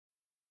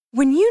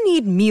When you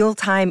need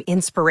mealtime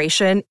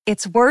inspiration,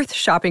 it's worth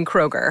shopping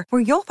Kroger,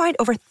 where you'll find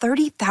over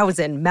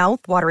 30,000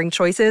 mouth-watering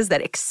choices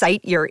that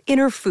excite your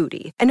inner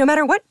foodie. And no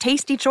matter what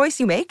tasty choice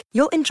you make,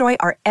 you'll enjoy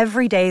our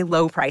everyday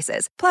low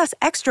prices, plus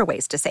extra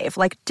ways to save,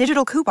 like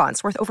digital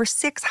coupons worth over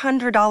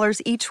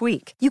 $600 each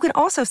week. You can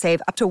also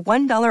save up to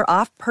 $1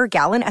 off per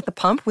gallon at the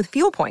pump with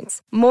fuel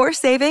points. More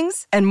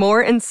savings and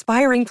more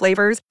inspiring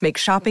flavors make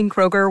shopping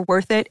Kroger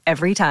worth it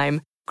every time.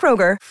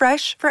 Kroger,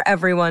 fresh for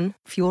everyone.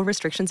 Fuel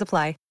restrictions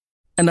apply.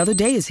 Another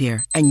day is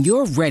here, and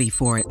you're ready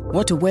for it.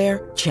 What to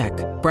wear? Check.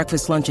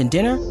 Breakfast, lunch, and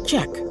dinner?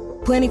 Check.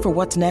 Planning for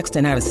what's next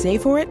and how to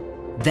save for it?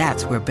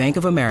 That's where Bank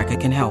of America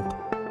can help.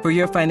 For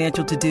your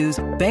financial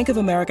to-dos, Bank of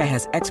America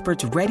has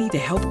experts ready to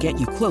help get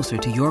you closer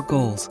to your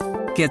goals.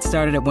 Get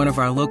started at one of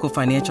our local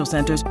financial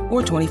centers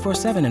or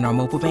 24/7 in our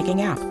mobile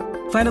banking app.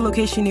 Find a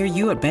location near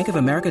you at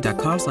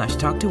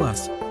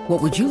bankofamerica.com/talktous. What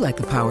would you like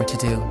the power to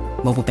do?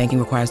 Mobile banking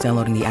requires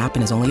downloading the app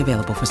and is only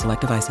available for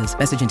select devices.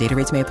 Message and data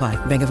rates may apply.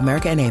 Bank of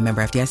America NA,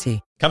 member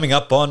FDIC. Coming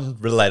up on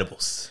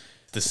Relatables.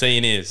 The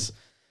scene is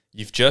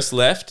you've just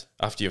left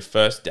after your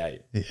first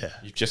date. Yeah.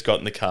 You've just got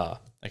in the car,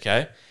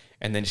 okay?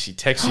 And then she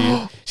texts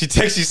you. She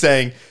texts you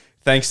saying,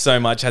 "Thanks so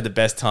much. Had the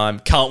best time.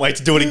 Can't wait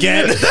to do it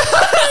again."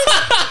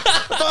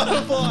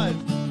 Butterfly.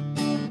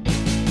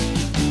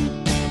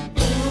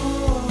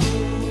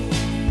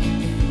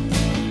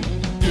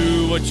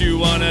 Do what you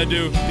wanna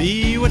do.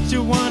 Be what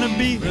you wanna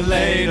be.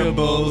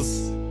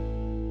 Relatables.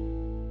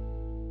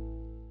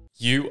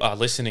 You are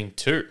listening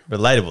to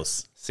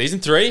Relatables. Season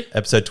 3,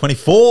 Episode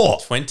 24.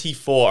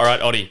 24. All right,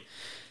 Oddie.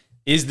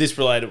 Is this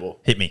relatable?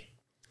 Hit me.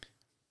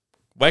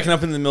 Waking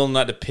up in the middle of the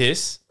night to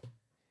piss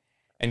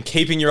and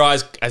keeping your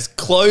eyes as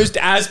closed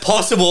as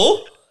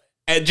possible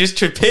and just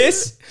to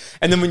piss.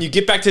 And then when you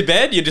get back to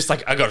bed, you're just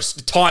like, I got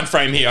a time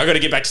frame here. I got to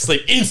get back to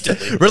sleep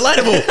instantly.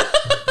 Relatable.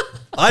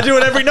 I do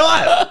it every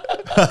night.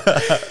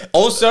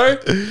 Also,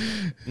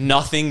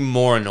 nothing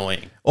more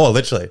annoying. Oh,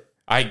 literally.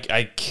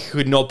 I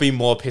could not be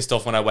more pissed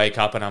off when I wake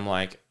up and I'm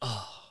like,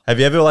 oh. Have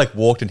you ever like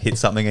walked and hit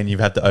something and you've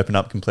had to open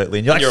up completely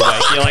and you're like, You're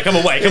awake. You're like, I'm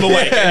awake.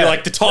 Yeah. And you're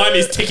like, the time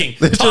is ticking.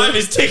 The time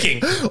is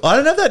ticking. I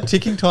don't have that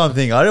ticking time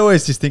thing. I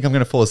always just think I'm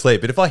going to fall asleep.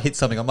 But if I hit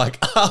something, I'm like,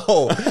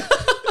 oh,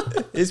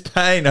 this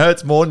pain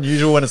hurts more than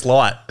usual when it's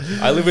light.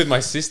 I live with my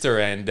sister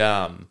and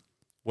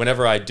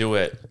whenever I do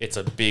it, it's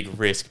a big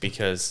risk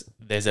because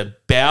there's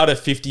about a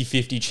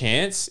 50-50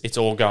 chance it's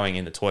all going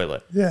in the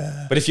toilet.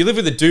 Yeah. But if you live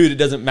with a dude, it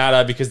doesn't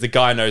matter because the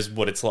guy knows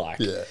what it's like.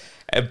 Yeah.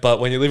 But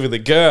when you live with a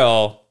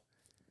girl,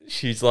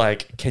 she's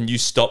like, can you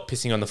stop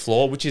pissing on the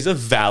floor? Which is a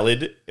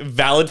valid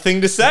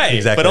thing to say.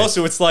 Exactly. But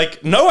also it's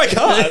like, no, I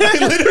can't.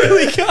 I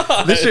literally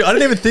can't. Literally, I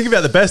don't even think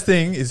about the best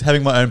thing is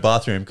having my own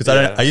bathroom because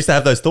I used to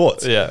have those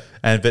thoughts. Yeah.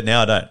 But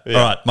now I don't. Yeah.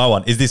 All right, my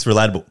one. Is this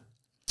relatable?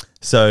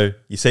 So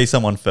you see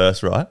someone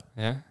first, right?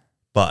 Yeah.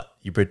 But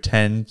you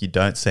pretend you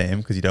don't see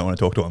him because you don't want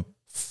to talk to him.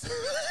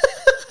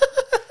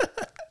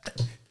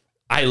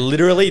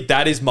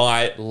 That is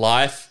my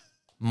life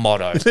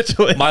motto.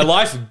 Literally. My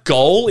life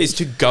goal is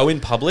to go in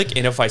public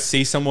and if I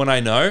see someone I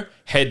know,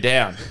 head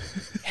down.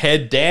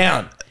 Head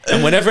down.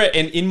 And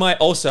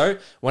also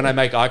when I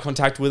make eye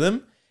contact with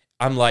them,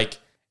 I'm like,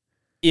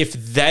 if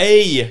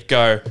they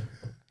go,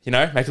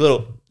 make a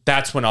little,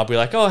 that's when I'll be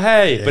like, oh,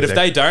 hey. Yeah, but if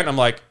they don't, I'm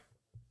like,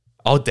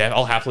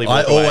 I'll happily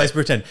walk away. Always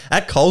pretend.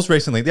 At Coles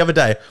recently, the other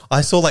day,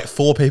 I saw like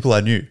 4 people I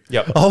knew.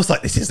 Yep. I was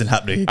like, this isn't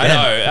happening again. I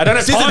know. I don't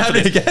have time for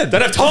this. Again.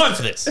 Don't have time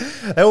for this.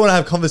 I want to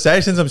have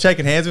conversations. I'm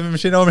shaking hands with him and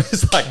shit. I'm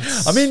just like,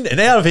 I'm in and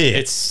out of here.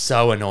 It's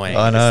so annoying.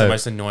 I know. It's the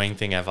most annoying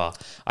thing ever.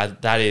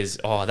 That is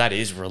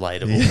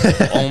relatable.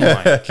 Yeah. Oh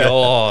my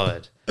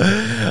God.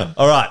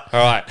 All right.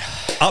 All right.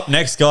 Up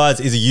next, guys,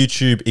 is a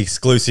YouTube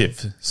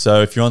exclusive.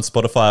 So if you're on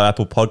Spotify or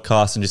Apple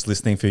Podcasts and just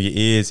listening through your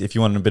ears, if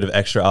you want a bit of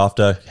extra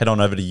after, head on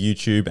over to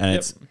YouTube and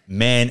it's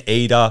Man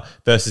Eater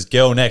versus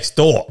Girl Next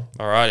Door.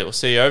 All righty. We'll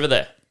see you over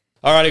there.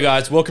 All righty,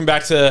 guys. Welcome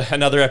back to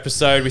another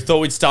episode. We thought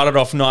we'd start it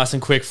off nice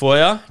and quick for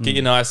you. Get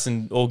you nice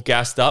and all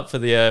gassed up for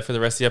the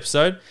rest of the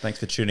episode. Thanks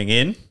for tuning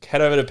in.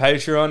 Head over to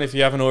Patreon if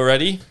you haven't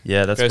already.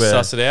 Yeah, that's Go where...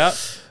 suss it out.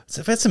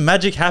 So I've had some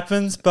magic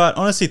happens, but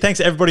honestly, thanks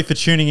everybody for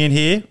tuning in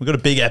here. We've got a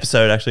big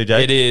episode actually,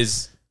 Jake. It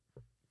is.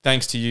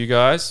 Thanks to you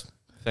guys.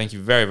 Thank you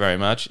very, very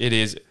much. It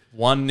is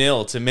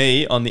 1-0 to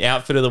me on the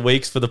outfit of the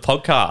weeks for the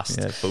podcast.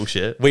 Yeah,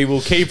 bullshit. We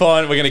will keep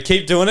on. We're going to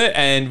keep doing it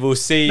and we'll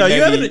see. No,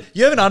 maybe...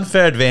 you have an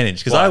unfair advantage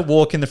because I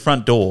walk in the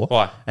front door.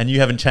 Why? And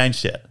you haven't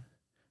changed yet.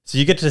 So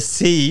you get to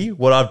see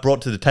what I've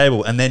brought to the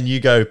table and then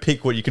you go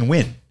pick what you can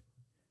win.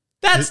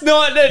 That's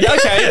not...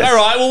 Okay, all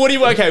right. Well, what do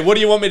you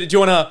want me to... Do you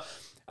want to...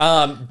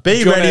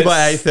 Be ready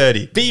by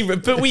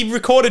 8:30. But we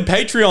recorded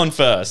Patreon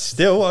first.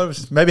 Still,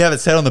 maybe have it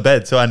set on the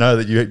bed so I know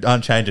that you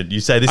aren't changing. You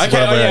say this is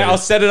what I'm wearing. I'll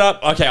set it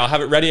up. Okay, I'll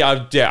have it ready.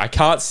 I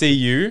can't see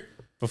you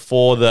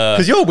before the...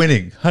 Because you're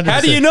winning, 100%.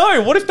 How do you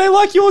know? What if they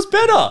like yours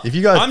better? If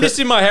you guys... I'm just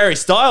in my Harry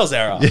Styles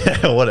era.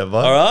 Yeah, whatever.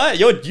 All right?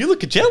 You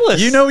look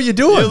jealous. You know what you're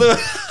doing.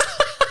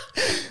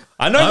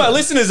 I know my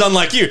listeners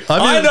unlike you.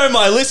 I'm I in- know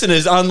my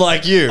listeners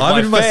unlike you.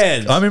 I'm my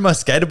fans. I'm in my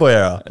skater boy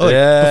era. Look,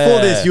 Yeah.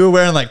 Before this, you were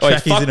wearing like Wait,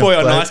 trackies in a fuckboy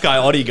or flag. nice guy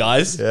Oddie,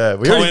 guys. Yeah,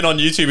 we Comment already-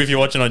 on YouTube if you're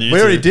watching on YouTube. We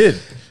already did.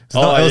 It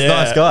was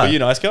nice guy. Were you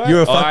nice guy? You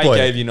were a I fuckboy.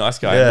 gave you nice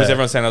guy. Yeah. Was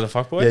everyone saying I was a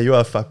fuckboy? Yeah, you are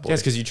a fuckboy. Yes,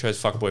 because you chose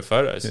fuckboy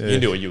photos. You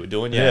knew what you were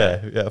doing.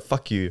 Yeah,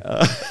 fuck you.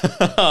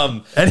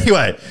 Um,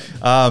 Anyway,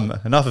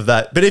 enough of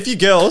that. But if you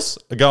girls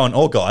are going,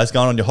 or guys,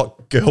 going on your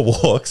hot girl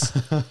walks,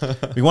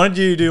 we wanted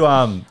you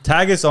to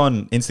tag us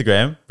on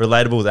Instagram,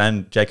 Relatables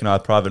and Jake and I are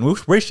private, and we'll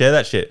reshare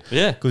that shit.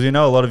 Yeah. Because we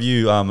know a lot of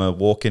you are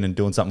walking and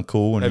doing something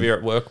cool. And maybe you're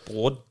at work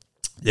bored.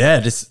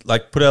 yeah, just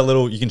like put our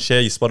little, you can share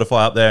your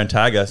Spotify up there and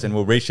tag us, and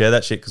we'll reshare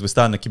that shit because we're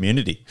starting a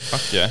community.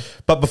 Fuck yeah.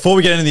 But before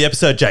we get into the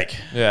episode, Jake,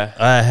 Yeah.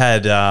 I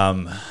had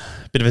a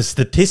bit of a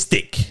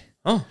statistic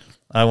Oh,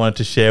 I wanted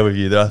to share with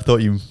you that I thought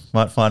you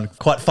might find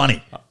quite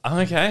funny.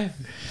 okay.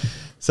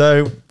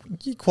 So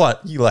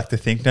you like to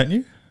think, don't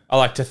you? I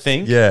like to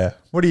think. Yeah.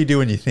 What do you do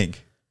when you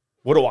think?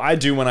 What do I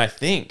do when I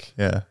think?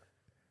 Yeah.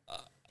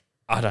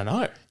 I don't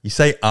know. You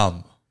say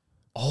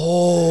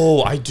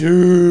Oh, I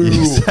do.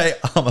 You say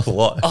a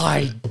lot.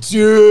 I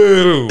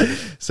do.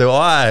 So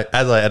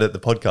as I edit the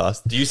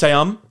podcast, Do you say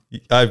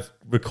I've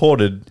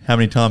recorded how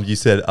many times you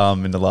said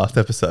in the last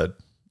episode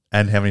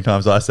and how many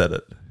times I said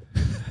it.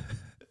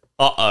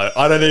 Uh-oh.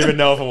 I don't even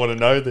know if I want to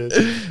know this.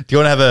 Do you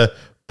want to have a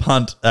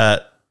punt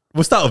at,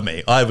 we'll start with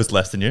me. I was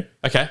less than you.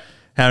 Okay.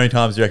 How many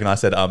times do you reckon I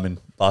said in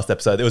last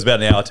episode? It was about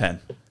an hour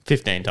 10.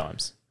 15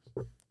 times.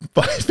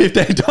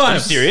 15 times. Are you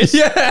serious?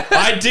 Yeah.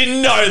 I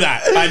didn't know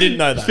that. I didn't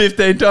know that.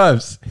 15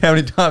 times. How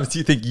many times do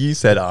you think you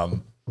said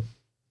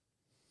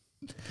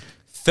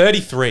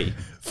 33.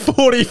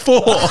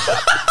 44.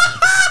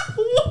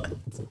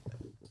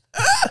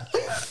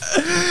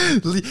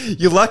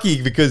 You're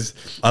lucky because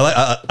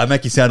I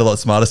make you sound a lot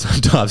smarter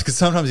sometimes, because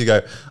sometimes you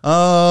go,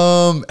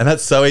 and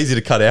that's so easy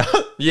to cut out.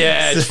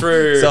 Yeah,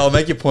 true. So I'll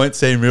make your point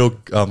seem real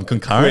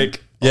concurrent.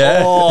 Quick.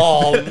 Yeah.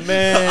 Oh,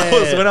 man.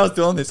 When I was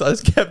doing this, I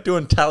just kept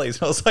doing tallies.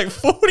 I was like,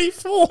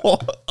 44.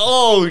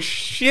 Oh,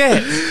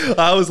 shit.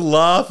 I was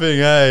laughing,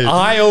 hey.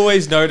 I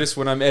always notice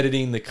when I'm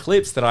editing the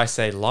clips that I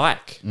say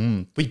like.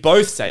 We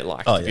both say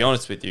like, to be yeah.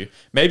 honest with you.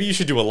 Maybe you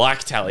should do a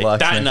like tally.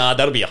 Like, yeah.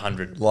 That'll be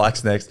 100.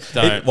 Likes next.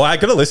 Don't. Well, I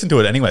got to listen to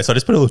it anyway, so I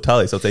just put a little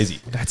tally, so it's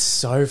easy. That's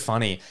so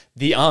funny.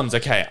 The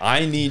okay,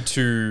 I need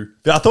to...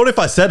 I thought if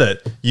I said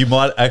it, you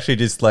might actually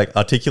just like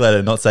articulate it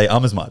and not say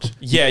as much.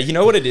 Yeah, you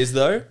know what it is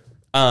though?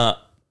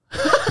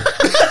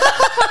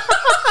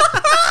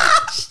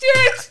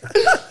 Shit.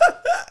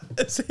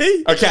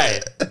 See?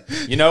 Okay,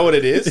 you know what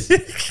it is?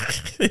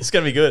 It's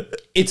going to be good.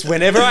 It's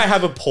whenever I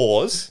have a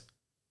pause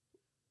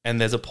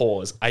and there's a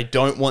pause, I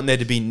don't want there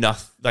to be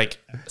nothing,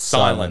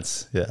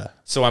 silence. Yeah.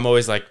 So I'm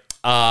always like,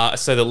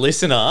 so the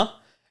listener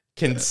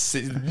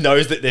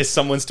knows that there's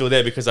someone still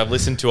there, because I've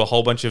listened to a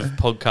whole bunch of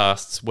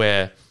podcasts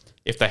where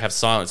if they have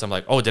silence, I'm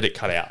like, oh, did it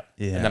cut out?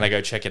 Yeah. And then I go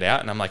check it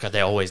out and I'm like, oh,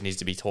 there always needs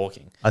to be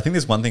talking. I think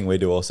there's one thing we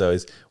do also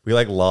is we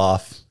like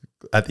laugh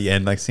at the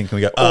end, like sync, and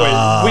we go,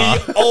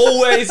 We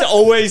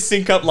always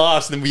sync up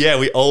laughs, and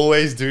we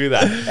always do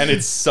that, and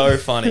it's so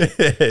funny.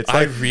 It's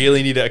I like-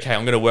 really need to. Okay,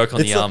 I'm going to work on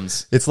the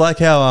ums. It's like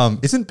how,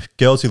 isn't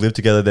girls who live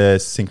together, they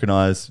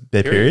synchronize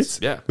their periods?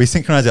 Yeah. We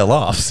synchronize our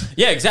laughs.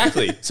 Yeah,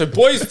 exactly. So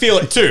boys feel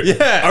it too.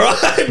 Yeah. All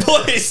right,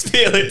 boys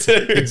feel it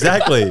too.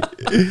 Exactly.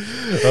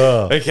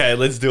 Okay,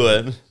 let's do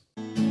it.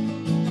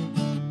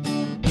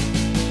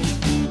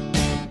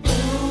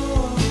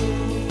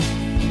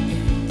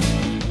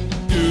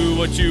 Do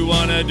what you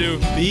wanna do.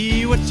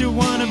 Be what you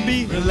want to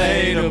be.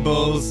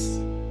 Relatables.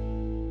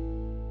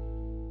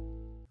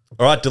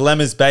 All right,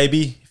 dilemmas,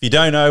 baby. If you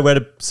don't know where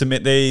to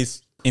submit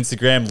these,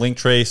 Instagram,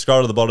 Linktree,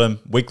 scroll to the bottom,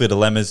 weekly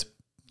dilemmas.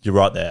 You're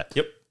right there.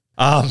 Yep.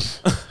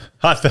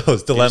 Hi,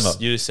 fellas. Dilemma.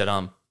 You just said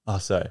Oh,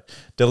 sorry.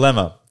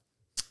 Dilemma.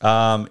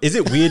 Is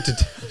it weird to...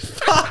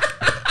 Fuck.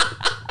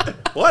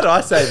 Why did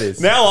I say this?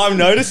 Now I'm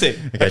noticing.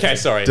 Okay,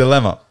 sorry.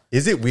 Dilemma.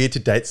 Is it weird to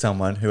date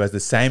someone who has the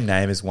same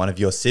name as one of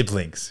your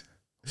siblings?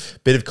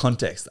 Bit of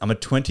context. I'm a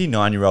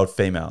 29-year-old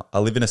female. I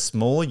live in a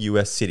smaller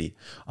US city.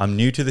 I'm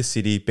new to the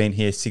city, been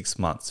here 6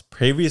 months.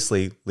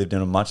 Previously lived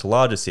in a much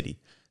larger city.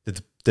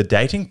 The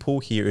dating pool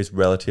here is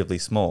relatively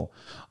small.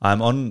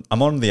 I'm on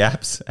the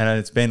apps, and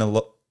it's been a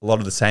lot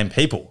of the same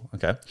people.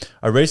 Okay.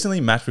 I recently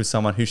matched with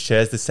someone who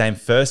shares the same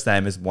first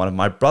name as one of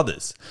my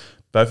brothers.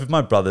 Both of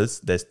my brothers,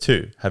 there's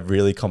two, have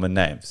really common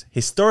names.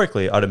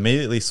 Historically, I'd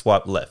immediately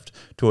swipe left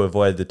to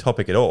avoid the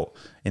topic at all.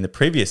 In the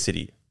previous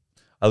city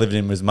I lived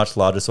in was much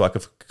larger, so I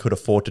could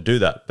afford to do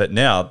that. But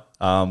now,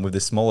 with the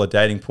smaller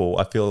dating pool,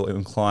 I feel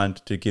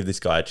inclined to give this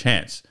guy a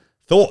chance.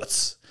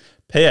 Thoughts?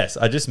 P.S.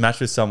 I just matched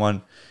with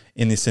someone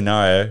in this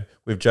scenario.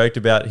 We've joked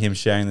about him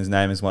sharing his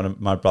name as one of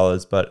my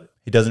brothers, but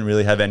he doesn't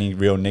really have any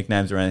real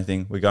nicknames or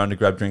anything. We're going to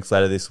grab drinks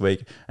later this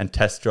week and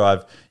test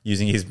drive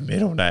using his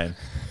middle name.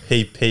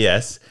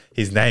 P.S.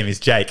 His name is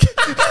Jake.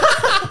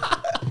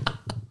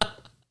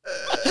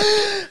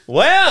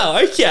 Wow,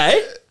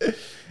 okay.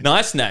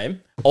 Nice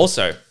name.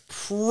 Also,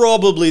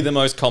 probably the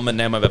most common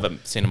name I've ever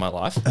seen in my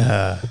life.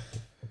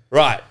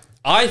 Right.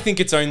 I think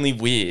it's only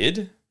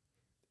weird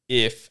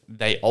if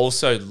they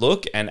also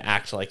look and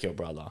act like your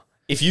brother.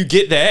 If you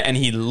get there and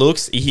he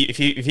looks, if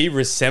he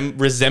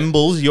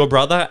resembles your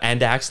brother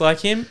and acts like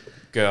him,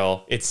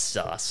 girl, it's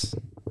sus.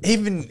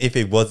 Even if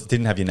it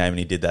didn't have your name and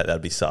he did that,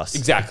 that'd be sus.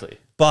 Exactly.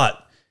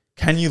 But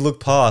can you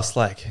look past,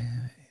 like,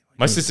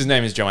 My sister's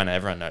name is Joanna.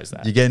 Everyone knows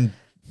that. you're getting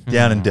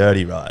down and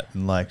dirty, right?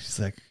 And like, she's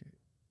like,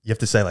 you have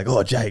to say like,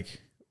 oh, Jake.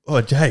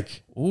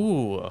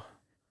 Ooh.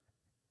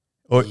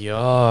 Or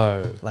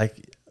Yo. like,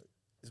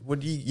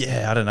 would you?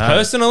 Yeah, I don't know.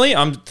 Personally,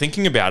 I'm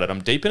thinking about it.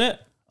 I'm deep in it.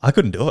 I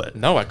couldn't do it.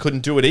 No, I couldn't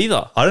do it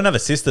either. I don't have a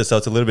sister, so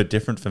it's a little bit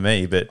different for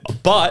me. But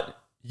But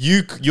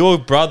your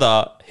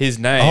brother, his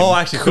name,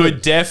 actually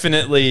could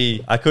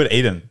definitely, I could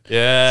Eden.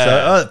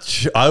 yeah,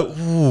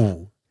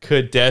 So,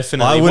 could I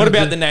definitely. What wouldn't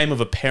about do- the name of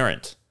a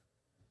parent?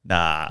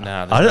 nah.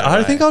 Nah, there's I no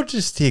don't way. think I'll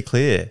just steer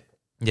clear.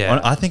 Yeah,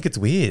 I think it's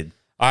weird.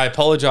 I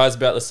apologize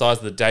about the size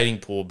of the dating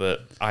pool,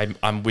 but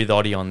I'm with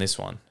Oddie on this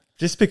one.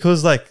 Just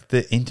because like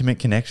the intimate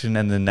connection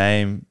and the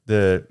name,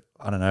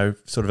 I don't know,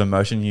 sort of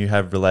emotion you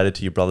have related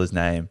to your brother's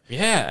name.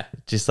 Yeah,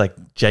 Just like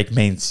Jake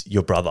means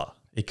your brother.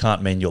 It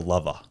can't mean your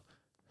lover.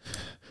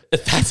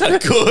 that's a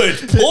good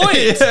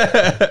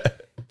point.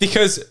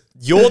 Because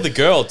you're the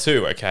girl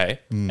too, okay?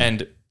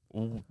 And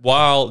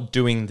while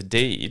doing the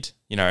deed,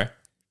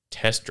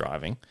 test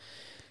driving,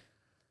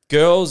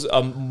 girls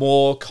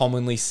more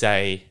commonly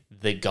say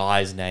the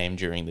guy's name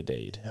during the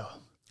deed. Yeah.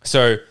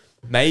 So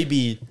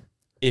maybe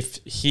if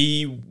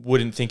he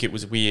wouldn't think it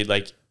was weird,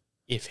 like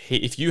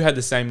if you had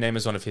the same name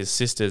as one of his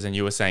sisters and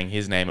you were saying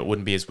his name, it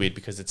wouldn't be as weird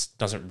because it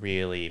doesn't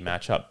really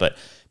match up. But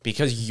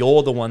because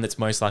you're the one that's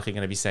most likely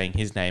going to be saying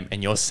his name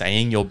and you're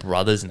saying your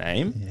brother's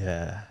name,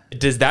 Yeah.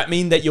 does that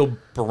mean that your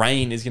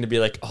brain is going to be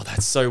like, oh,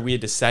 that's so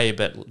weird to say,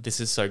 but this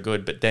is so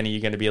good? But then are you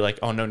going to be like,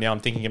 oh no, now I'm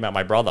thinking about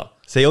my brother?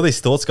 See all these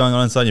thoughts going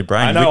on inside your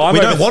brain. I know. We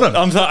don't want them.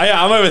 I'm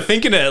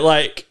overthinking it.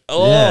 Like,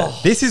 oh, Yeah.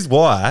 This is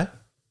why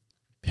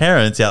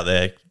parents out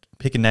there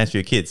picking names for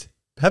your kids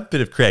have a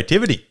bit of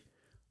creativity.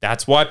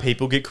 that's why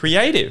people get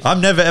creative. I'm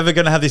never ever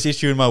going to have this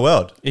issue in my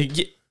world.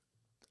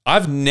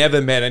 I've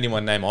never met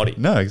anyone named Oddie.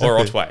 No, exactly. Or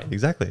Otway.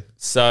 Exactly.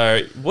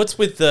 So what's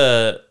with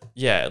the?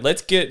 Yeah,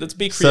 let's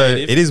be So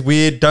creative. it is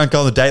weird. Don't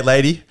go on the date,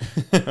 lady.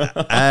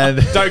 And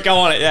Don't go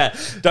on it. Yeah,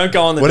 don't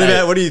go on the what date.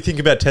 about? What do you think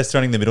about test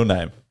running the middle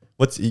name?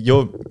 What's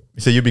your?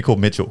 So you'd be called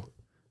Mitchell.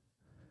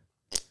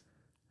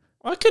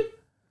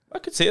 I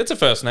could see it's a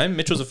first name.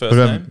 Mitchell's a first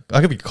But, name.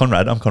 I could be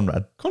Conrad. I'm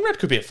Conrad. Conrad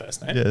could be a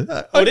first name.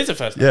 Yeah. Oh, it is a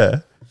first name. Yeah.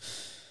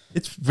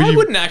 It's. I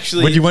wouldn't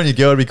actually. Would you want your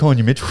girl to be calling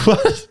you Mitchell?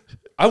 What?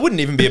 I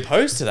wouldn't even be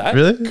opposed to that.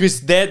 Really?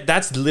 Because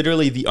that's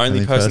literally the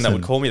only person that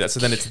would call me that.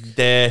 So then it's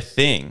their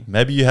thing.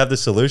 Maybe you have the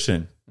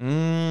solution,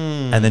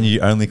 and then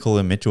you only call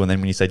him Mitchell, and then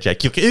when you say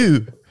Jake, you're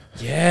ooh.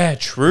 Yeah,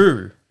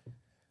 true.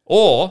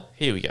 Or,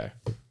 here we go.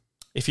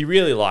 If he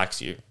really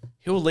likes you,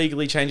 he'll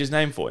legally change his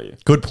name for you.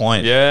 Good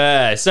point.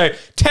 Yeah. So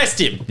test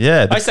him.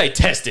 Yeah. I say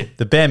test him.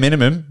 The bare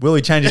minimum. Will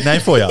he change his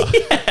name for you?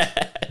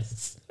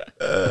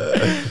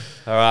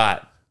 All right.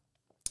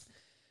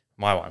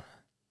 My one.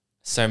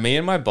 So me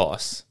and my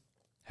boss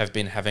have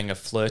been having a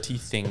flirty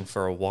thing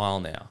for a while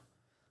now.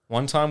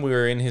 One time we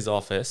were in his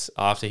office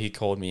after he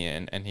called me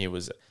in and he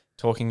was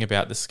talking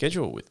about the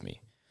schedule with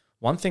me.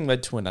 One thing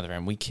led to another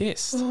and we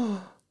kissed.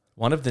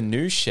 One of the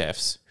new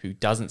chefs who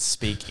doesn't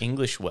speak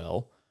English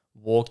well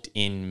walked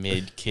in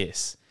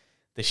mid-kiss.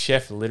 The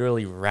chef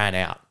literally ran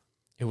out.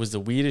 It was the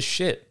weirdest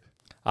shit.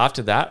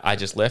 After that, I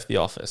just left the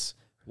office.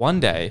 One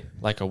day,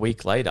 like a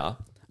week later,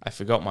 I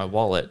forgot my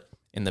wallet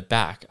in the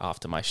back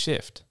after my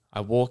shift.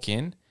 I walked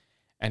in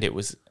and it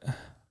was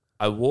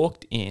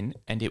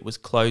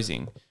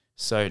closing,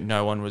 so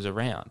no one was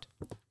around.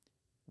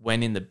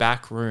 When in the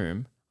back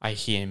room, I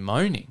hear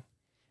moaning.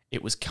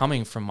 It was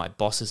coming from my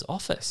boss's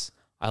office.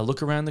 I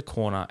look around the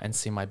corner and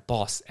see my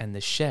boss and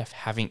the chef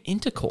having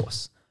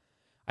intercourse.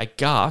 I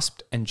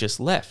gasped and just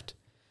left.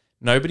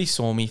 Nobody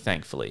saw me,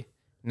 thankfully.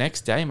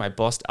 Next day, my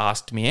boss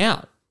asked me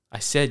out. I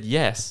said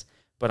yes,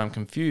 but I'm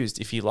confused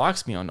if he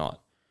likes me or not.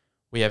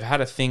 We have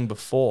had a thing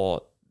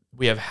before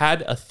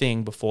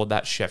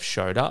that chef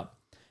showed up.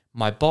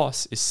 My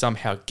boss is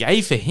somehow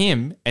gay for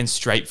him and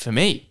straight for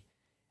me.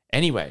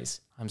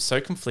 Anyways, I'm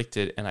so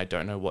conflicted and I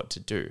don't know what to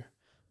do.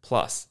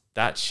 Plus,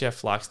 that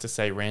chef likes to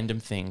say random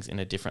things in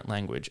a different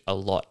language a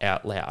lot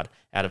out loud,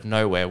 out of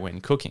nowhere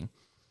when cooking.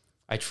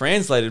 I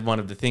translated one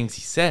of the things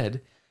he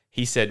said.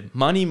 He said,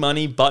 money,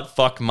 money, butt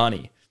fuck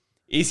money.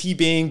 Is he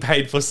being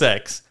paid for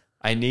sex?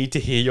 I need to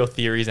hear your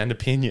theories and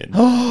opinions.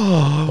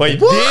 Wait,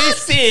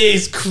 this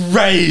is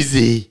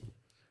crazy.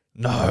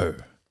 No.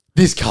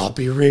 This can't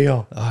be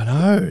real. I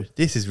know.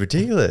 This is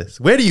ridiculous.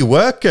 Where do you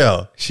work,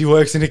 girl? She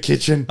works in a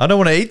kitchen. I don't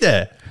want to eat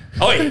there.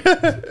 Oh,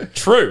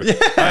 true. Yeah.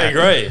 I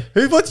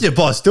agree. What's your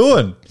boss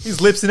doing? He's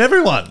lipsing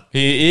everyone.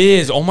 He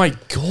is. Oh my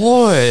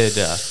god.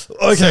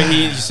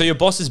 Okay. So your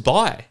boss is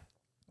bi,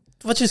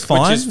 Which is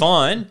fine. which is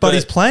fine. But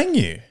he's playing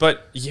you.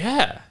 But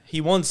yeah,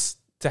 he wants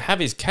to have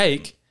his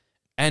cake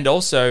and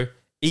also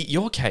eat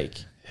your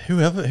cake. Who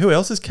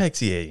else's cake's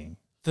he eating?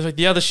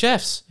 The other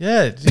chefs.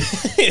 Yeah.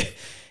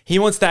 He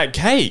wants that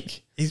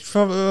cake. He's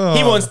from.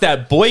 He wants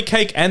that boy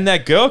cake and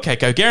that girl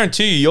cake. I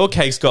guarantee you, your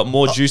cake's got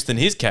more juice than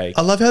his cake.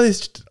 I love how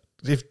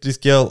if this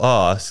girl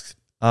asks,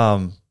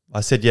 I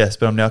said yes,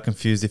 but I'm now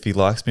confused if he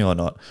likes me or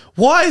not.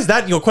 Why is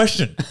that your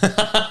question?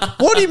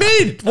 What do you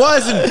mean?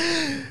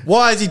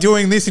 Why is he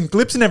doing this in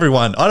Glipson,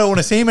 everyone? I don't want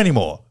to see him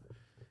anymore.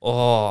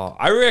 Oh,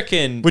 I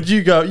reckon. Would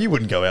you go? You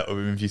wouldn't go out with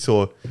him if you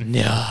saw.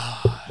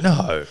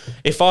 No.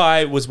 If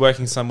I was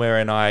working somewhere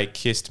and I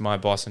kissed my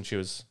boss and it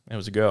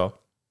was a girl,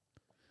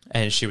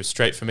 and she was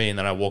straight for me, and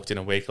then I walked in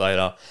a week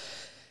later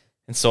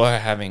and saw her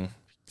having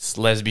this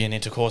lesbian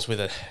intercourse with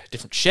a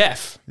different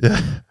chef.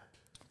 Yeah.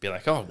 Be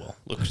like, oh, well,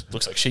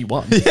 looks like she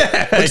won.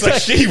 Yeah. Looks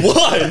like she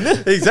won.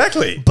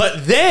 Exactly.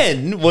 But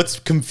then what's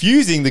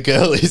confusing the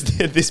girl is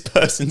that this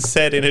person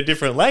said in a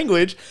different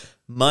language,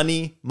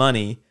 money,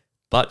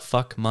 but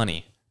fuck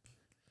money.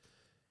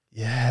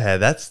 Yeah,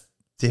 that's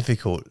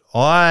difficult.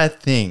 I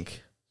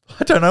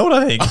don't know what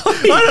I think.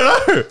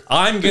 I don't know.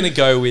 I'm going to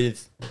go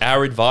with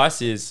our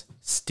advice is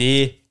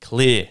steer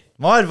clear.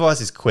 My advice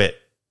is quit.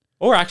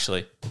 Or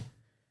actually,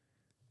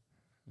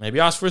 maybe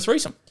ask for a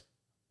threesome.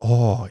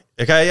 Oh,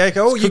 okay. Yeah,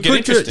 oh, you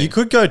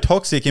could go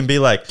toxic and be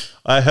like,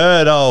 I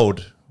heard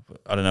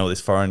I don't know what this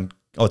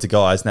it's a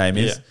guy's name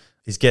is. Yeah.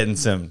 He's getting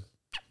some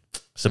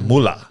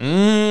moolah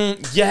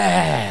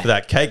Yeah. for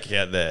that cake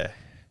out there.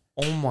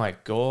 Oh my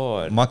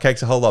God. My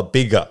cake's a whole lot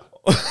bigger.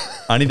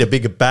 I need a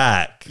bigger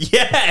bag.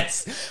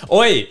 Yes.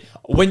 Oi,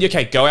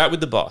 go out with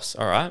the boss,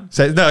 all right?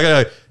 So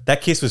no,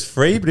 that kiss was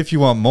free, but if you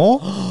want more,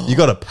 you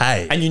got to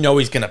pay. And you know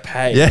he's going to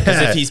pay. Yeah.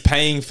 Because if he's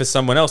paying for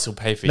someone else, he'll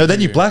pay for you. No, then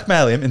you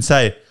blackmail him and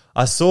say,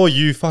 I saw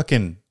you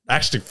fucking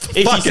actually.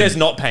 If he says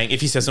not paying,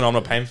 no, I'm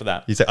not paying for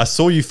that. You say, I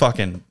saw you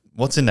fucking.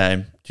 What's her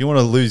name? Do you want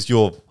to lose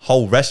your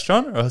whole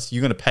restaurant, or else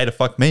you're going to pay to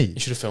fuck me? You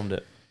should have filmed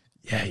it.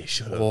 Yeah, you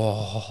should have.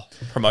 Oh,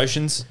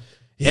 promotions,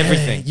 Yeah,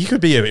 everything. You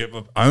could be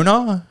a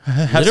owner.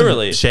 Have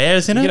Literally. some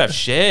shares in You it. could have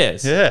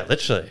shares. Yeah,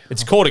 literally.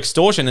 It's called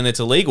extortion and it's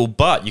illegal,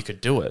 but you could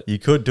do it. You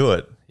could do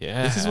it.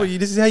 Yeah. This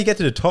is how you get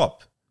to the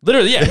top.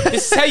 Literally, yeah.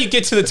 This is how you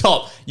get to the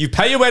top. You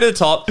pay your way to the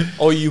top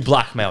or you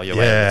blackmail your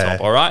way to the Yeah.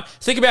 top, all right?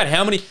 Think about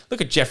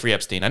look at Jeffrey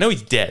Epstein. I know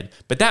he's dead,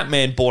 but that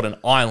man bought an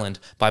island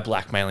by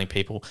blackmailing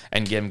people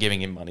and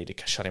giving him money to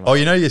shut him up. Oh,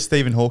 you know your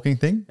Stephen Hawking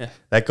thing? Yeah.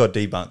 That got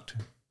debunked.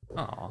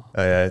 Oh. Oh,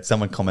 yeah.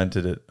 Someone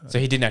commented it. So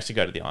he didn't actually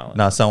go to the island.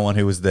 No, someone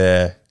who was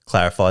there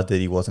clarified that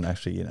he wasn't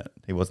actually in it.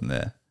 He wasn't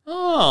there.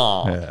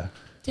 Oh. Yeah.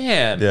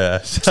 Damn. Yeah.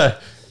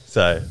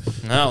 So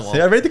No, well.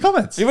 see, I read the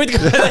comments. You went to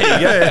there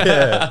you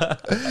go.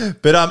 Yeah.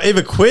 But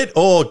either quit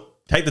or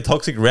take the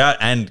toxic route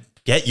and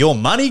get your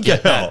money, girl.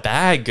 That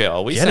bag,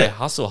 girl. We Get say it.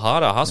 hustle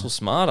harder, hustle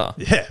smarter.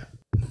 Yeah.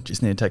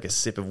 Just need to take a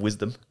sip of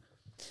wisdom.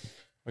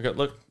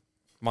 Look,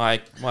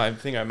 my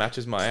thingo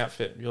matches my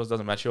outfit. Yours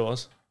doesn't match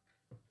yours.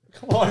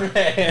 Come on,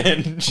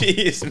 man.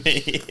 Cheers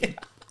me.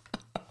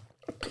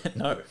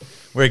 No.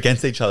 We're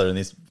against each other in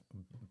this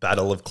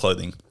battle of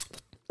clothing.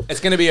 It's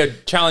going to be a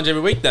challenge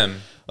every week then.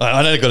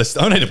 I need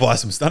to buy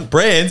some stunt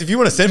brands. If you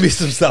want to send me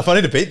some stuff, I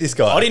need to beat this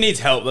guy. Oddy needs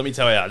help, let me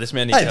tell you. This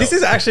man needs Hey, help. this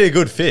is actually a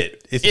good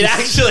fit. It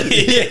actually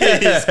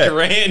is,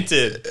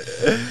 granted.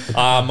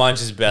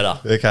 Mine's just better.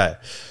 Okay.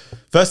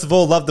 First of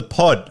all, love the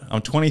pod.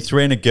 I'm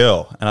 23 and a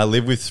girl, and I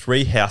live with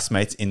 3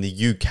 housemates in the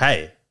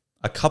UK.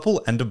 A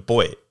couple and a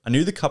boy. I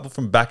knew the couple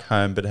from back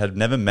home, but had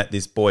never met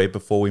this boy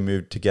before we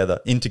moved together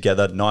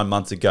 9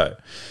 months ago.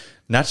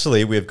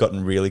 Naturally, we have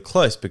gotten really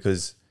close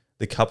because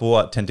the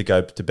couple tend to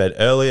go to bed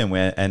early and we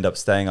end up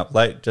staying up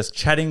late, just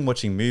chatting,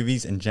 watching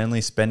movies, and generally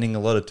spending a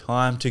lot of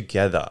time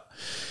together.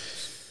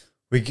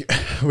 We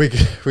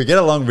get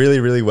along really,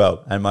 really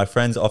well, and my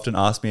friends often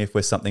ask me if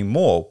we're something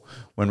more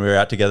when we're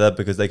out together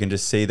because they can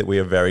just see that we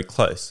are very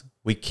close.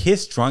 We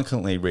kissed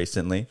drunkenly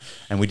recently,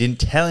 and we didn't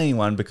tell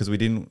anyone because we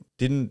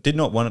did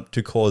not want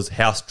to cause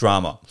house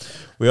drama.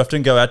 We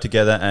often go out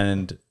together,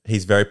 and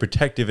he's very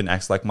protective and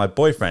acts like my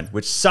boyfriend,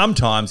 which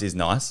sometimes is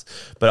nice,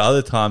 but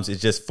other times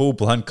it's just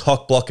full-blown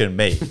cock blocking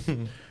me.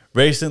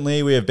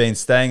 Recently, we have been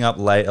staying up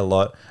late a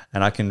lot,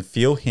 and I can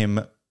feel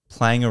him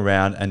playing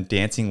around and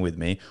dancing with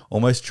me,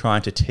 almost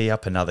trying to tee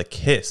up another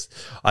kiss.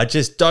 I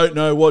just don't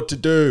know what to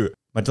do.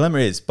 My dilemma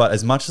is, but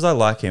as much as I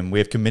like him, we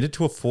have committed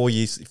to a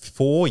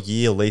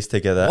 4-year lease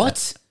together.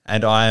 What?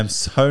 And I am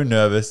so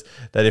nervous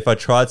that if I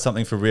tried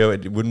something for real,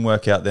 it wouldn't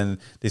work out, then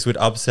this would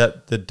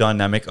upset the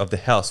dynamic of the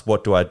house.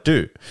 What do I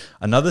do?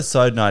 Another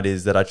side note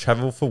is that I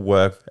travel for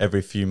work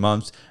every few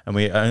months, and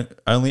we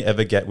only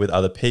ever get with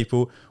other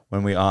people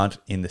when we aren't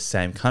in the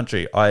same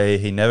country, i.e.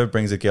 he never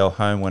brings a girl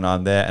home when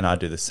I'm there, and I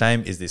do the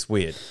same. Is this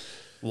weird?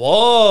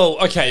 Whoa.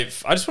 Okay,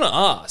 I just want to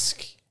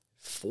ask.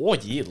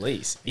 4-year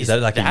lease. Is that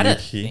like a a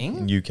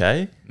thing?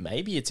 UK?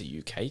 Maybe it's a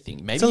UK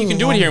thing. Maybe you can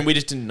do it here and we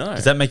just didn't know.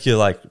 Does that make you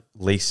like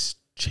lease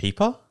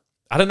cheaper?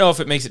 I don't know if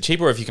it makes it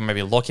cheaper or if you can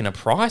maybe lock in a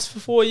price for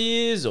 4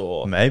 years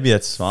or... Maybe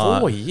that's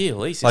smart. 4-year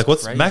lease is like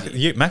what's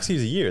crazy. max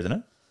is a year, isn't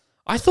it?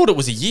 I thought it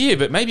was a year,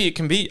 but maybe it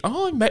can be...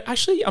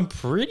 actually, I'm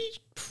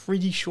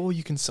pretty sure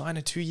you can sign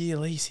a 2-year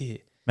lease here.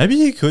 Maybe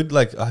you could,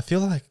 like, I feel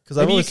like... Cause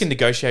Maybe you can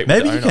negotiate with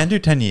Maybe the you owner. can do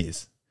 10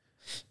 years.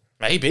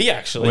 Maybe,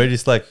 actually. We're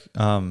just like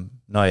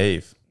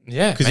naive.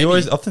 Yeah. Because you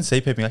always often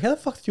see people like, how the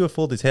fuck did you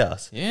afford this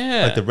house?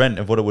 Yeah. Like the rent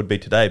of what it would be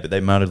today, but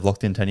they might have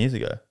locked in 10 years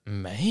ago.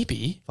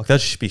 Maybe. Like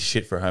that should be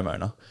shit for a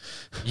homeowner.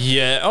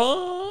 Yeah.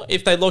 Oh,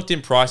 if they locked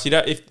in price, you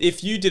know,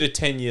 if you did a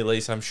 10-year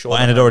lease, I'm sure.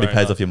 And it already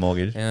pays off your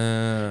mortgage.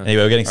 Anyway,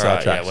 we're getting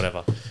sidetracked. Yeah,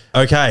 whatever.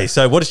 Okay,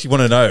 so what does she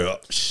want to know?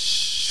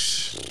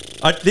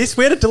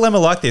 We had a dilemma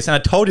like this, and I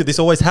told you this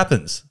always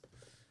happens.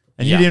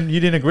 And Yeah. you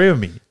didn't agree with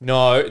me.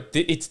 No,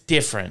 it's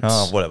different.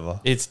 Oh,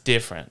 whatever. It's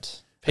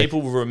different.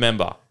 People will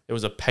remember it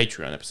was a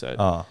Patreon episode,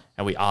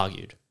 and we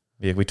argued.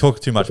 Yeah, we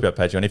talk too much about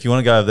Patreon. If you want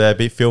to go over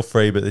there, feel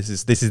free. But this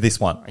is this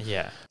one.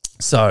 Yeah.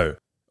 So,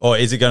 or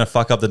is it going to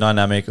fuck up the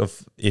dynamic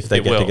of if they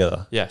get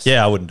together? Yes.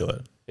 Yeah, I wouldn't do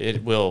it.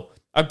 It will.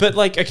 But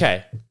like,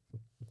 okay,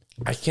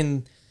 I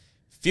can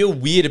feel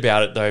weird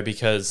about it though,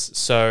 because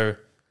so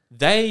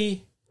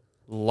they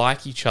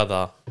like each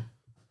other,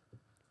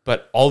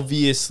 but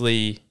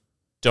obviously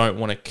don't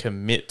want to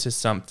commit to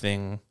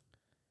something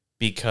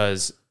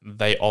because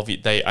I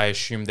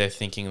assume they're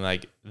thinking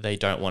like they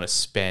wouldn't want to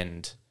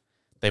spend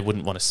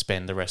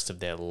the rest of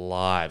their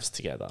lives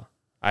together.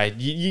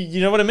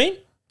 You know what I mean?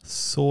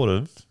 Sort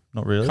of.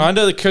 Not really. Kind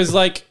of, because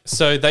like,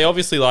 so they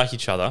obviously like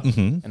each other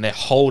Mm-hmm. and they're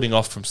holding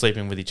off from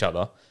sleeping with each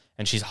other,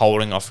 and she's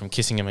holding off from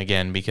kissing him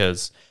again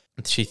because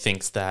she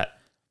thinks that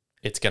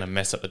it's going to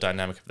mess up the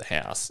dynamic of the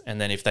house. And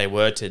then if they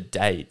were to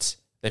date,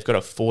 they've got a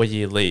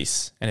 4-year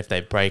lease, and if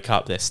they break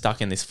up, they're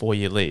stuck in this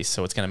 4-year lease,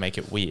 so it's going to make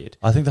it weird.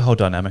 I think the whole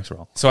dynamic's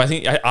wrong. So I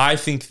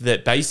think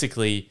that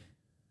basically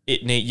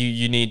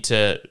you need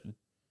to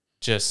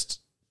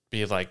just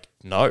be like,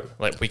 no,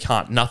 like we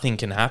can't, nothing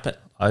can happen.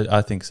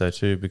 I think so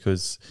too,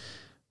 because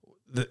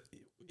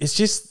it's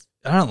just,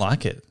 I don't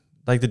like it.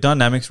 Like the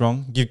dynamic's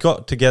wrong. You've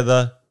got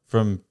together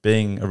from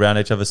being around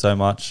each other so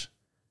much,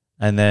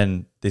 and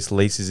then this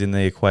lease is in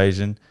the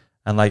equation.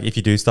 And like if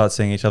you do start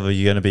seeing each other,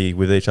 you're going to be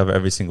with each other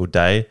every single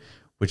day,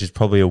 which is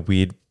probably a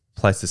weird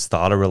place to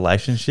start a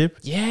relationship.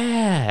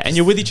 Yeah, and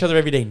you're with each other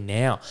every day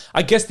now.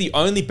 I guess the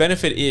only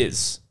benefit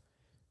is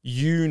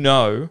you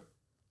know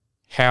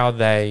how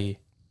they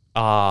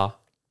are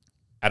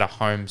at a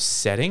home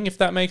setting, if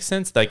that makes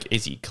sense. Like,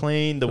 is he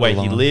clean? The way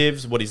he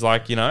lives, what he's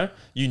like, you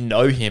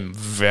know him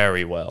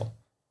very well.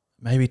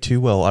 Maybe too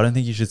well. I don't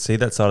think you should see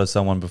that side of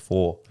someone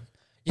before.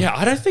 Yeah,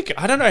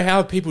 I don't know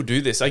how people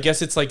do this. I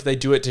guess it's like they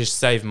do it to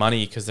save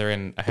money because they're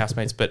in a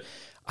housemates, but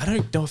I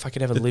don't know if I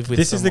could ever live with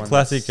This is the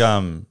classic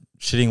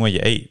shitting where you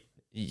eat.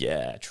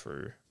 Yeah,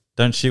 true.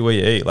 Don't shit where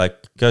you eat. Like,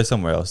 go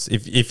somewhere else.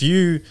 If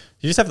you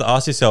just have to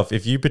ask yourself,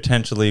 if you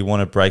potentially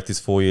want to break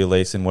this 4-year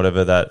lease and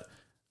whatever that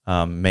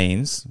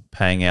means,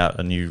 paying out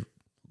a new,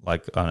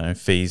 like, I don't know,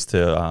 fees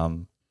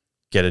to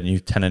get a new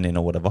tenant in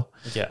or whatever.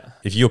 Yeah.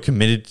 If you're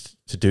committed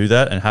to do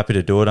that and happy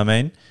to do it, I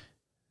mean,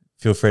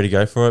 feel free to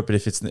go for it. But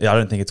I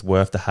don't think it's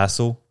worth the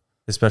hassle,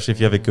 especially if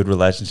you have a good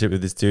relationship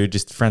with this dude.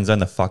 Just friend zone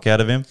the fuck out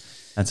of him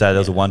and say that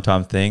was a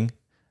one-time thing,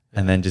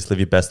 and then just live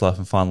your best life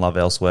and find love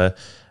elsewhere.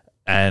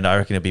 And I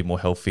reckon it'd be more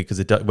healthy because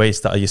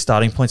your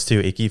starting point's too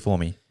icky for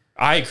me.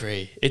 I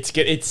agree.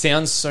 It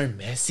sounds so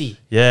messy.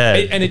 Yeah,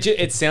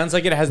 it sounds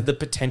like it has the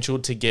potential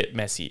to get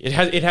messy.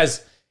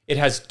 It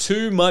has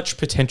too much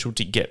potential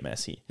to get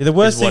messy. Yeah,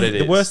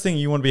 the worst thing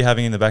you want to be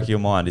having in the back of your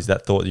mind is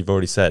that thought you've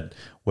already said,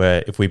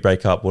 where if we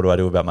break up, what do I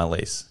do about my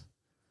lease?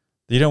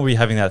 You don't want to be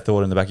having that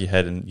thought in the back of your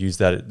head and use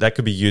that. That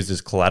could be used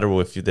as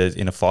collateral if there's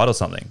in a fight or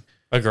something.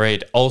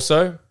 Agreed.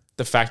 Also,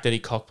 the fact that he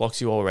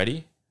cockblocks you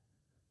already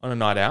on a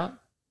night out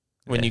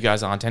when you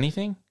guys aren't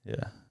anything.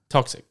 Yeah.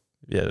 Toxic.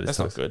 Yeah, that's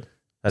not good.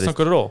 That's not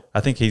good at all. I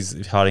think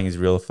he's hiding his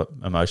real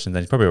emotions,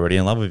 and he's probably already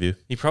in love with you.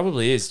 He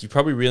probably is. You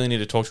probably really need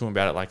to talk to him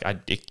about it. Like,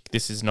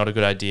 this is not a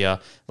good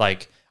idea.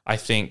 Like, I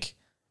think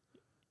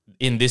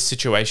in this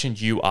situation,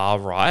 you are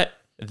right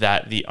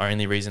that the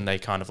only reason they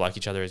kind of like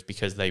each other is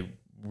because they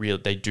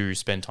do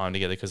spend time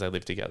together because they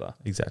live together.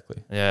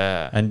 Exactly.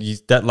 Yeah. And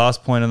that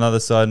last point,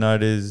 another side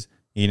note is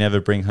you never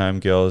bring home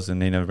girls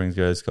and he never brings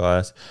girls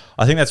guys.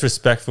 I think that's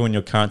respectful in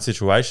your current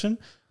situation.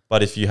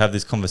 But if you have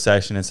this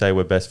conversation and say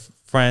we're best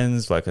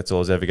friends, like that's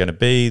all it's ever going to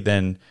be,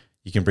 then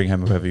you can bring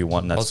home whoever you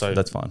want, and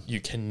that's fine. You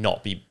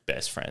cannot be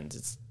best friends.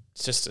 It's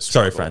just a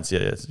struggle. Sorry, friends. Yeah,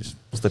 it's just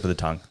slip of the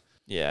tongue.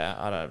 Yeah,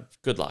 I don't.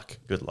 Good luck.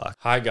 Good luck.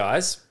 Hi,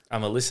 guys.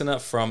 I'm a listener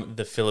from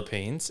the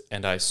Philippines,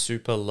 and I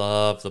super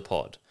love the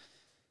pod.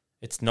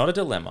 It's not a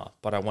dilemma,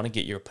 but I want to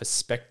get your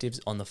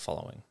perspectives on the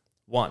following.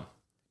 1,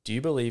 do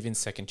you believe in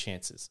second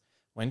chances?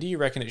 When do you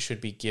reckon it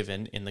should be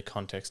given in the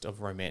context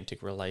of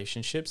romantic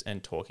relationships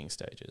and talking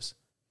stages?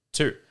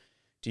 2,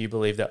 do you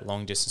believe that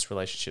long-distance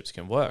relationships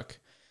can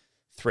work?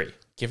 3,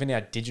 given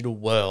our digital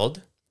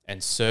world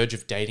and surge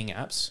of dating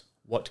apps,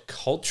 what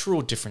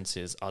cultural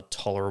differences are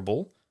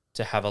tolerable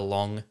to have a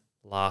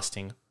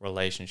long-lasting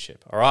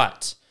relationship? All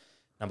right.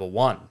 Number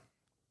 1,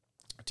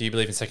 do you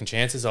believe in second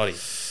chances,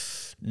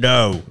 Oddie?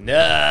 No.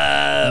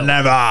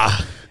 Never.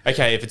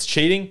 Okay, if it's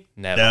cheating,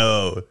 never.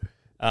 No.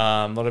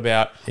 What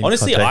about...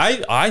 Honestly,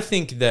 I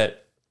think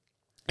that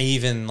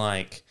even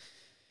like...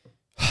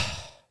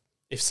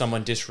 if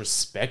someone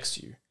disrespects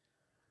you,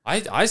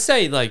 I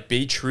say like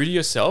be true to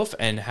yourself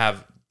and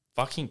have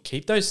fucking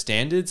keep those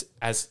standards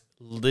as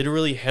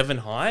literally heaven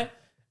high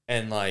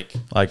and like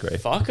I agree.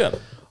 fuck them.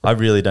 I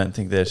really don't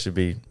think there should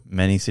be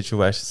many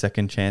situations,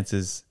 second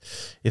chances.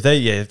 If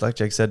they, like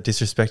Jake said,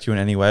 disrespect you in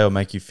any way or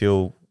make you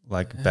feel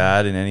like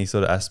bad in any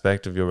sort of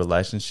aspect of your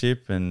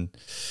relationship and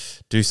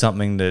do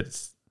something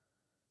that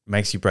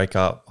makes you break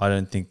up, I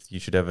don't think you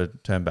should ever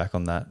turn back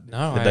on that.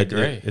 No, If I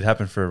agree. It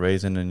happened for a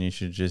reason and you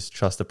should just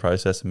trust the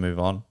process and move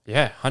on.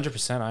 Yeah,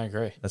 100%. I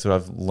agree. That's what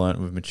I've learnt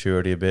with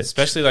maturity a bit.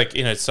 Especially like,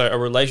 you know, so a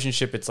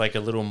relationship, it's like a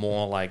little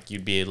more like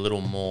you'd be a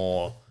little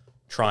more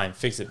try and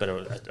fix it. But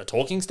a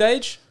talking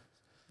stage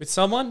with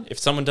someone, if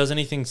someone does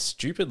anything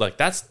stupid, like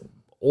that's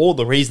all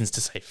the reasons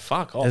to say,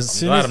 fuck off.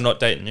 I'm glad I'm not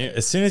dating you.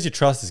 As soon as your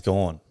trust is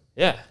gone,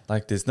 Yeah.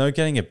 like there's no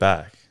getting it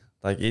back.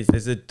 Like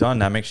there's a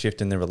dynamic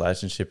shift in the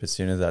relationship as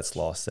soon as that's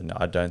lost. And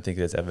I don't think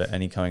there's ever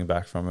any coming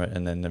back from it.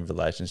 And then the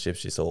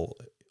relationship's just all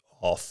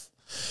off.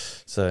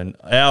 So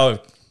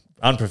our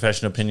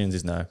unprofessional opinions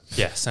is no.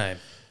 Yeah, same.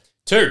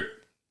 2,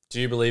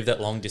 do you believe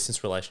that long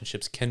distance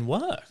relationships can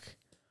work?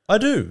 I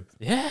do.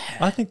 Yeah.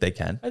 I think they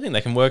can. I think they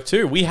can work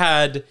too. We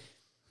had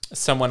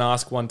someone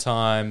ask one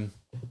time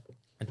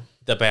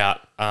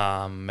about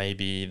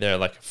maybe they're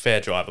like a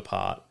fair drive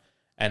apart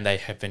and they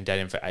have been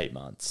dating for 8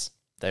 months.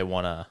 They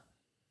want to,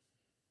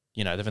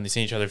 you know, they've only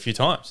seen each other a few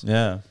times.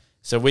 Yeah.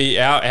 So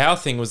our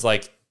thing was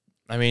like,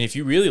 I mean, if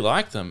you really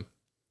like them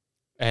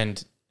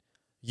and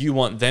you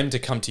want them to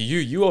come to you,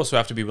 you also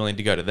have to be willing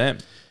to go to them.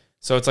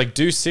 So it's like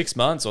do 6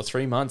 months or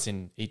 3 months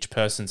in each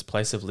person's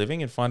place of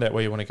living and find out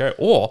where you want to go.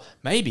 Or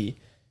maybe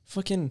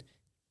fucking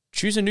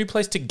choose a new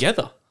place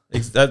together.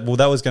 That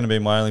was going to be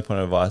my only point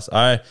of advice.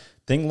 I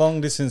think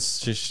long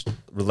distance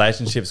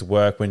relationships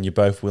work when you're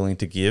both willing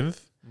to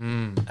give.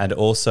 And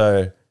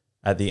also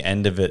at the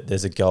end of it,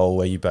 there's a goal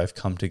where you both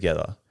come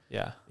together.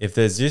 Yeah. If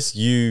there's just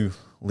you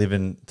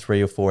living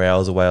 3 or 4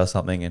 hours away or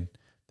something and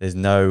there's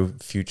no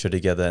future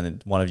together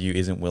and one of you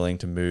isn't willing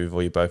to move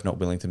or you're both not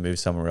willing to move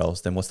somewhere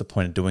else, then what's the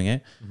point of doing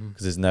it?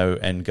 Because there's no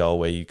end goal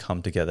where you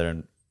come together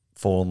and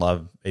fall in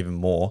love even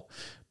more.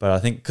 But I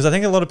think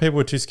a lot of people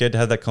are too scared to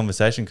have that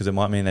conversation because it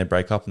might mean they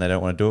break up and they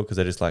don't want to do it because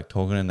they just like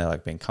talking and they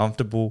like being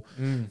comfortable.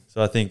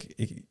 So I think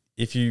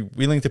if you're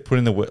willing to put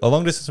in the work, a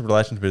long distance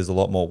relationship is a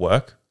lot more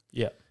work.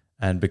 Yeah.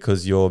 And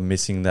because you're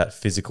missing that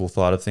physical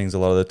side of things a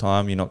lot of the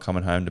time, you're not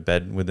coming home to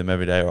bed with them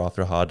every day or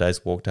after a hard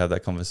day's walk to have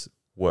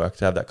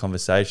that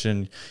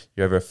conversation.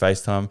 You're over a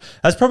FaceTime.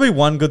 That's probably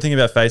one good thing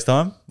about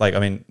FaceTime. Like, I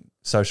mean,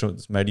 social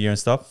media and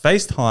stuff.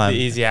 FaceTime The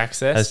easy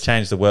access. has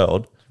changed the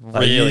world.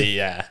 Really,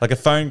 yeah. Like a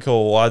phone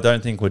call, I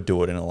don't think would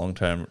do it in a long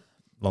distance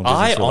I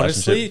relationship.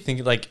 honestly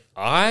think like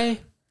I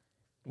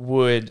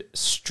would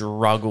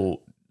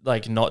struggle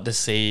like not to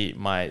see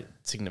my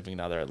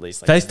significant other at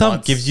least like FaceTime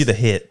once. gives you the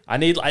hit. I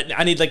need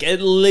like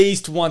at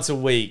least once a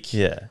week.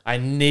 Yeah. I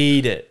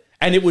need it.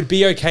 And it would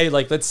be okay,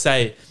 like let's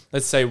say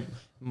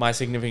my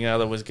significant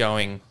other was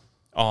going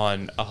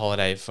on a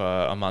holiday for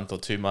a month or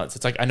 2 months.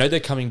 It's like I know they're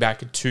coming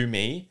back to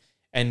me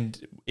and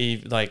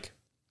like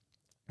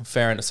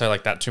fair enough. So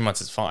like that 2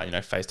 months is fine. You know,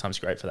 FaceTime's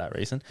great for that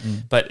reason.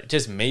 But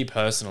just me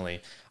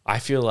personally, I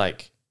feel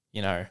like,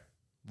 you know,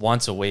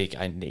 once a week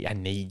I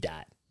need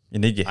that. You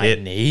need your hit.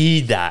 I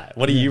need that.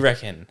 What do you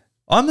reckon?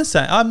 I'm the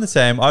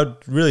same. I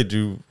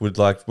really would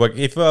like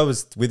if I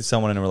was with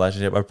someone in a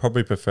relationship, I'd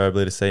probably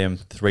preferably to see them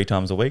 3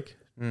 times a week.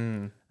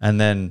 And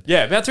then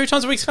Yeah, about 3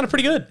 times a week is kind of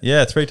pretty good.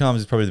 3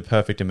 times is probably the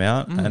perfect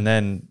amount. And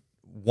then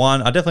I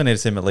definitely need to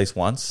see them at least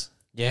once.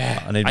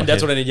 Yeah. I need my and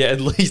that's head. what I need. Yeah, at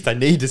least I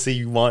need to see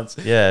you once.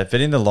 Yeah, but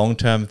in the long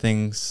term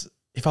things,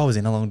 if I was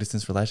in a long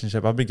distance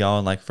relationship, I'd be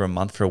going like for a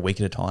month, for a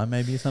week at a time,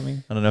 maybe or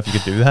something. I don't know if you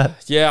could do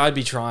that. Yeah, I'd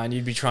be trying.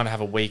 You'd be trying to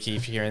have a week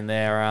each here and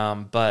there.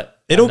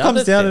 But It all another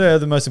comes down thing- to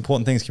the most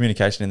important thing is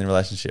communication in the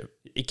relationship.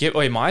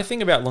 my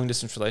thing about long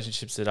distance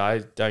relationships that I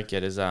don't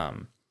get is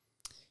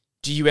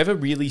do you ever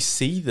really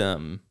see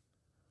them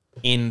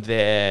in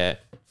their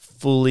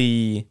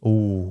fully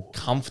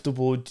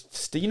comfortable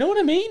you know what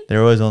I mean?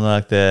 They're always on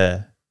like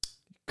their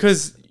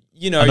Because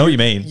you know I know what you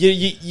mean.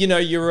 You know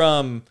you're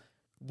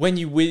when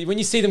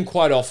you see them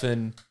quite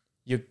often,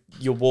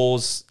 your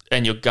walls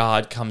and your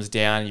guard comes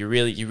down. And you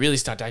really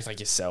start to act like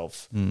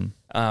yourself. And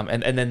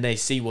then they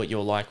see what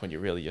you're like when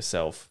you're really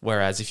yourself.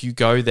 Whereas if you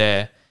go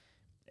there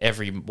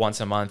every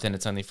once a month and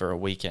it's only for a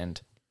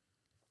weekend,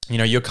 you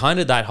know you're kind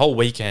of that whole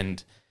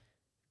weekend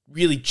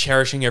really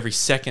cherishing every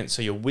second.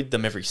 So you're with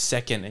them every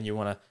second, and you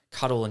want to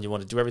cuddle and you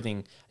want to do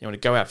everything. You want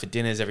to go out for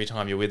dinners every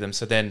time you're with them.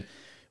 So then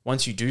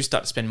once you do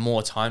start to spend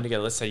more time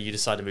together, let's say you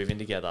decide to move in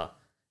together,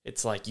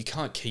 it's like you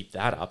can't keep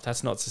that up.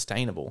 That's not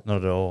sustainable.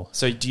 not at all.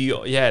 So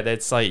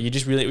that's like you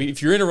just really,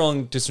 if you're in a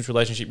long distance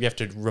relationship, you have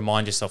to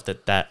remind yourself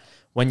that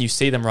when you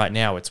see them right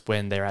now, it's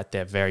when they're at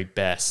their very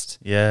best.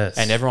 Yes.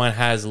 And everyone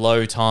has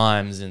low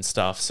times and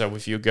stuff. So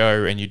if you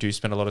go and you do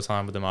spend a lot of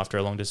time with them after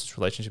a long distance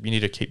relationship, you need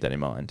to keep that in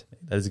mind.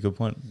 That is a good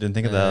point. Didn't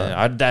think of that.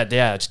 I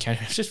just can't.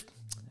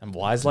 I'm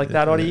wise like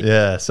that, Oddie.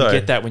 Yeah, You sorry.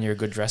 get that when you're a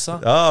good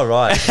dresser. Oh,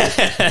 right.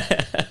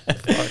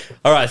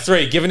 All right,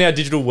 3. Given our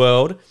digital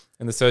world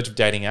and the surge of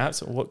dating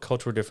apps, what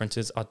cultural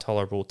differences are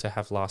tolerable to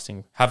have a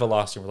lasting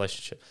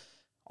relationship?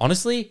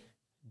 Honestly,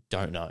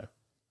 don't know.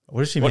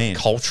 What does she What mean?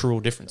 cultural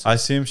differences? I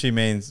assume she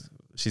means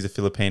she's a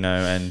Filipino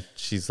and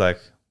she's like,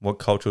 what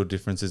cultural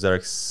differences are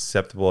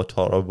acceptable or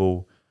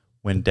tolerable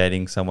when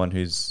dating someone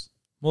who's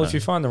well, if you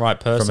find the right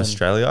person from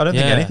Australia? I don't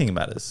think Yeah. anything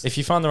matters. if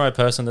you find the right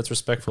person that's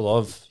respectful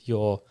of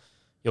your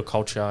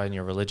culture and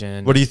your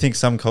religion. What do you think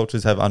some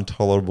cultures have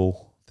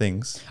intolerable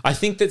things? I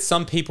think that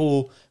some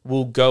people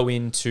will go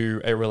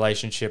into a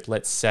relationship.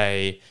 Let's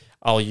say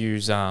I'll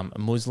use a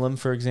Muslim,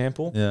 for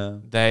example. Yeah.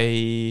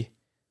 They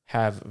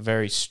have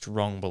very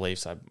strong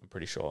beliefs, I'm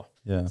pretty sure.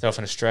 Yeah. So if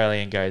an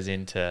Australian goes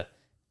into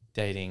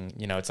dating,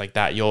 it's like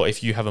that.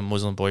 If you have a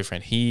Muslim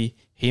boyfriend, he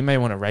may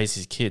want to raise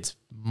his kids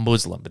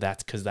Muslim, but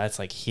that's because that's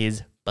like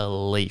his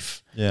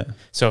belief. Yeah.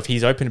 So if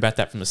he's open about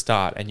that from the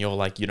start and you're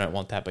like, you don't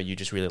want that, but you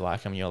just really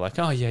like him, you're like,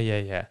 oh,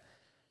 yeah.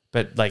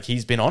 But like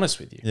he's been honest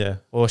with you. Yeah.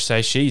 Or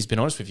say she's been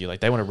honest with you. Like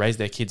they want to raise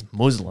their kids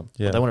Muslim.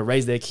 Yeah. Or they want to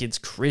raise their kids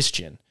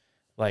Christian.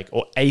 Like,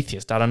 or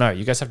atheist. I don't know.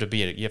 You guys have to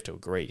you have to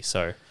agree.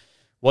 So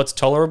what's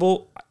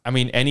tolerable? I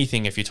mean,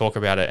 anything if you talk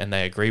about it and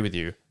they agree with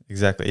you.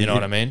 Exactly. You know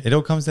what I mean? It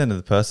all comes down to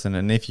the person.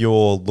 And if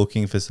you're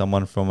looking for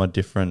someone from a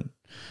different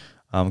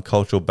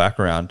cultural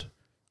background,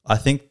 I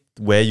think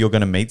where you're going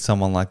to meet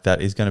someone like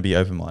that is going to be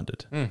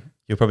open-minded.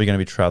 You're probably going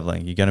to be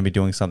traveling. You're going to be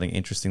doing something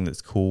interesting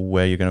that's cool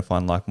where you're going to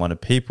find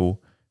like-minded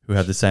people who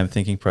have the same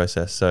thinking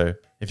process. So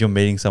if you're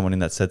meeting someone in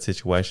that said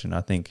situation,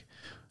 I think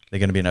they're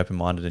going to be an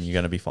open-minded and you're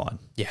going to be fine.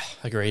 Yeah,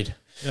 agreed.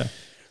 Yeah.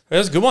 That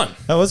was a good one.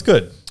 That was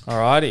good.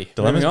 Alrighty.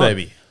 Dilemmas, moving on.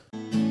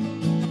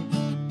 baby.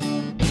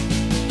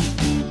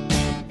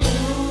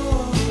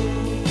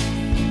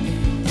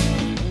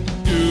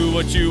 Do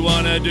what you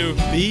want to do.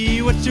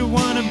 Be what you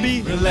want to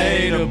be.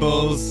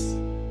 Relatables.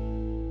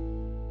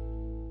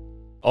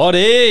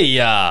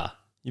 Odie,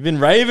 you've been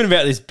raving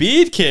about this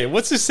beard kit.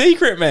 What's the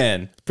secret,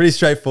 man? Pretty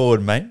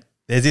straightforward, mate.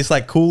 There's this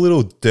like cool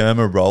little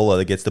derma roller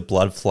that gets the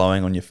blood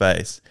flowing on your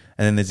face.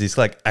 And then there's this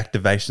like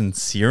activation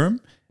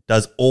serum.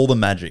 Does all the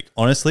magic.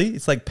 Honestly,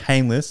 it's like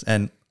painless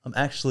and I'm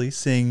actually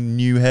seeing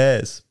new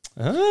hairs.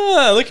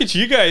 Ah, look at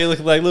you go. You look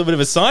like a little bit of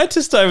a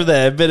scientist over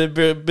there. A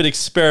bit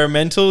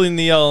experimental in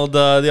the old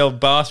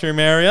bathroom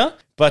area.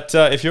 But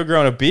if you're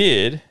growing a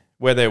beard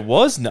where there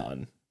was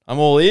none, I'm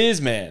all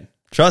ears, man.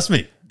 Trust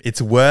me,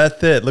 it's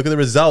worth it. Look at the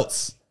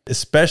results.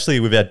 Especially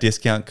with our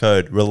discount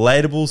code,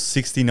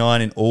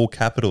 Relatable69 in all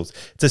capitals.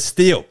 It's a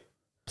steal.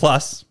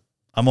 Plus,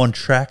 I'm on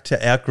track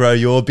to outgrow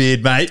your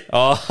beard, mate.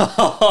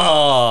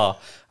 Oh,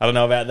 I don't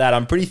know about that.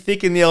 I'm pretty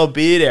thick in the old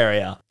beard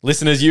area.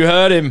 Listeners, you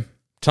heard him.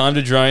 Time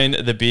to join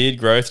the Beard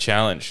Growth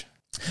Challenge.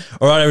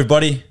 All right,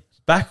 everybody.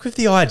 Back with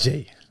the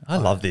IG. I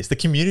love this. The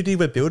community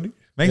we're building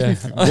makes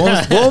me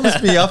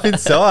warms me up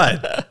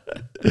inside.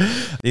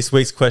 This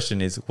week's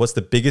question is, what's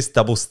the biggest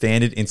double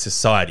standard in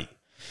society?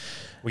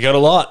 We got a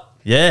lot.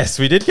 Yes,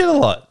 we did get a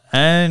lot.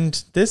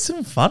 And there's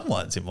some fun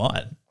ones in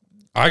mine.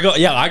 I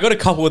got a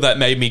couple that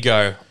made me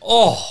go,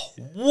 oh,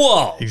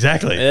 whoa.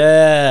 Exactly.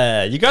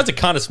 Yeah. You guys are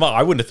kind of smart.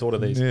 I wouldn't have thought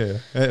of these. Yeah.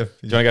 Do you want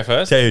to go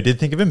first? Tell you who did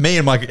think of it? Me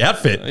and my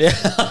outfit.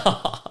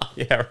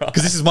 Yeah, right.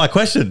 Because this is my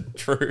question.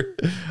 True.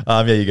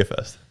 Yeah, you go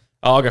first.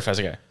 Oh, I'll go first.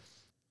 Okay.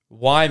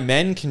 Why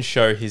men can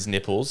show his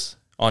nipples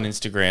on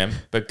Instagram,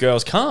 but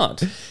girls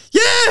can't?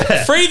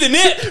 Yeah. Free the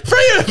nip.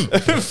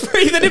 Freedom.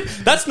 Free the nip.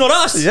 That's not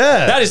us.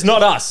 Yeah. That is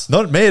not us.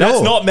 Not me at That's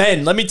all. not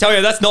men. Let me tell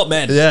you, that's not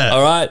men. Yeah.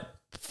 All right.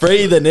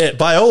 Free the nip.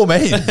 By all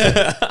means.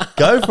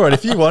 Go for it.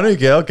 If you want to,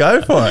 girl,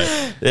 go for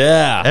it.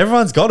 Yeah.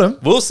 Everyone's got them.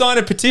 We'll sign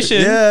a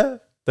petition Yeah.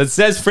 that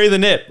says free the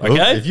nip. Okay.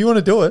 Well, if you want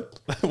to do it,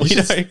 We you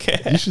should- don't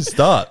care. You should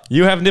start.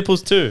 You have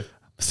nipples too.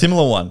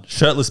 Similar one.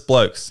 Shirtless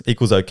blokes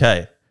equals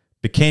okay.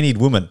 Bikinied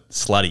woman,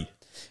 slutty.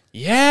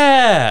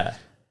 Yeah.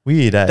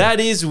 Weird, eh? That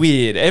is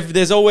weird.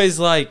 There's always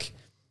like,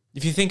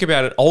 if you think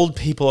about it, old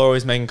people are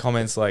always making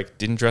comments like,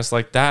 didn't dress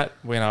like that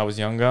when I was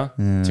younger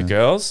to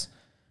girls.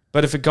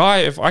 But if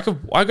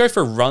I go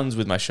for runs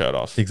with my shirt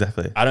off.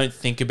 Exactly. I don't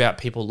think about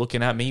people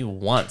looking at me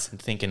once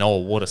and thinking, oh,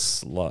 what a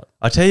slut.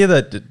 I tell you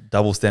that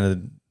double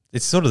standard,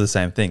 it's sort of the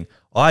same thing.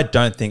 I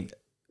don't think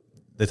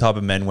the type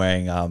of men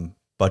wearing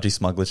budgie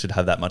smugglers should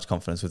have that much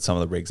confidence with some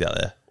of the rigs out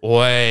there.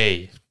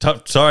 Oi.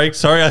 Sorry,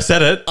 I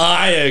said it.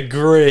 I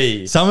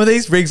agree. Some of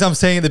these rigs I'm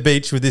seeing at the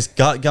beach with this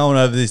gut going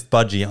over this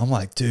budgie, I'm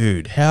like,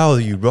 dude, how are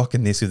you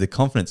rocking this with the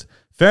confidence?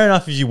 Fair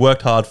enough if you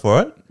worked hard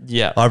for it.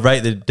 Yeah. I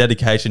rate the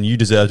dedication. You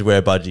deserve to wear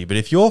a budgie. But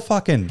if you're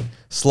fucking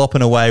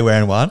slopping away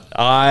wearing one, Put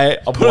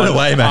it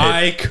away, mate.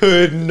 I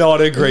could not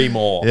agree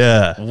more.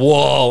 yeah.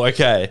 Whoa,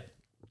 okay.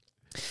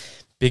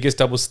 Biggest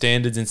double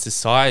standards in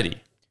society.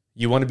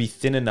 You want to be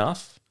thin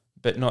enough,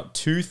 but not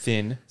too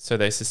thin, so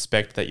they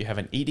suspect that you have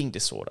an eating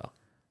disorder.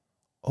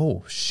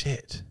 Oh,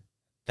 shit.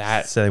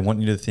 That So they want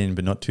you to thin,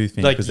 but not too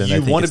thin like because then you they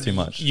think want it's to too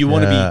much. You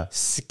want to Yeah. be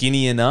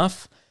skinny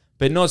enough,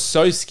 but not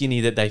so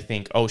skinny that they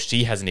think, oh,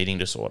 she has an eating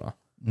disorder.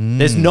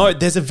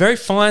 There's a very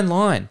fine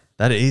line.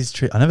 That is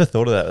true. I never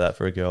thought of that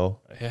for a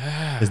girl.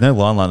 Yeah. There's no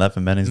line like that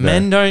for men, is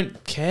Men there?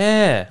 don't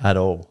care. At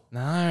all.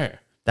 No.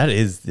 That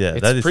is, yeah.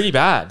 It's pretty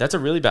bad. That's a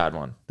really bad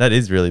one. That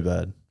is really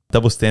bad.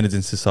 Double standards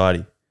in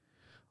society.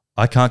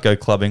 I can't go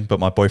clubbing, but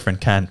my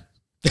boyfriend can.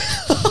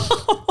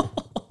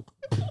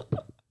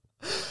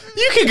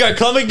 You can go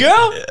clubbing,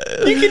 girl.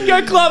 You can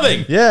go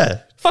clubbing.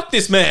 Yeah. Fuck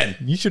this man.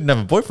 You shouldn't have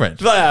a boyfriend.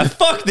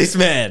 Fuck this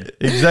man.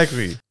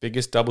 Exactly.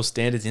 Biggest double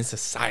standards in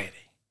society.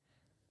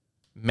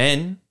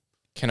 Men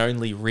can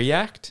only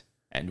react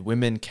and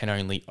women can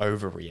only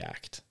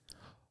overreact.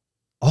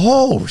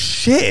 Oh,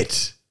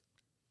 shit.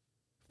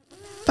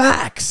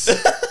 Facts.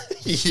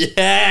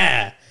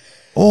 Yeah.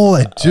 Oh,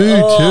 I do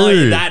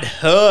too. That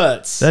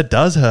hurts. That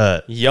does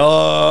hurt.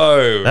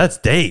 Yo. That's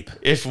deep.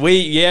 If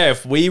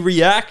we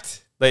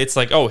react, it's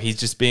like, oh, he's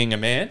just being a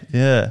man.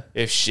 Yeah.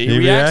 If she He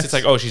reacts, reacts? it's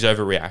like, oh, she's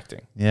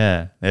overreacting.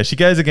 Yeah. There she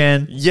goes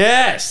again.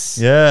 Yes.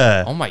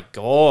 Yeah. Oh my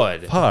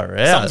God. Far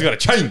out. Something's got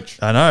to change.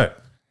 I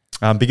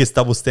know. Biggest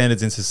double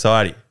standards in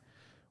society.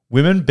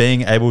 Women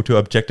being able to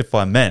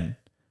objectify men,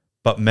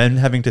 but men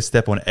having to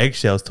step on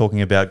eggshells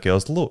talking about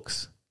girls'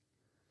 looks.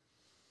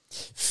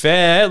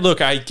 Fair. Look,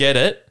 I get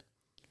it.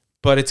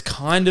 But it's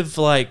kind of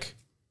like,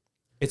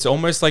 it's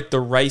almost like the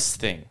race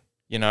thing,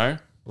 you know?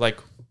 Like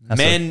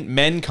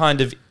men kind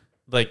of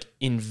like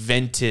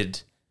invented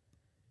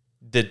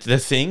the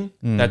thing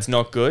that's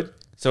not good.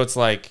 So it's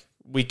like,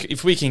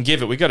 if we can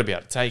give it, we got to be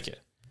able to take it.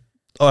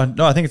 Oh,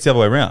 no, I think it's the other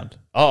way around.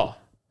 Oh.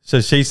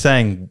 So she's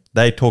saying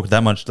they talk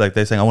that much, like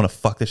they're saying, I want to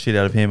fuck the shit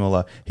out of him, or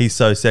like, he's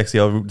so sexy,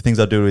 or things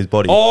I do to his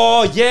body.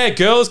 Oh, yeah,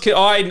 girls can,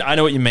 I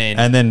know what you mean.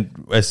 And then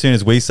as soon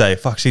as we say,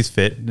 fuck, she's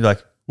fit, you're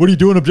like, what are you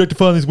doing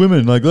objectifying these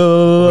women? Like,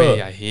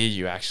 Wait, I hear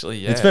you actually.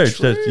 Yeah, It's very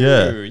true.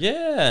 true.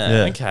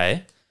 Yeah.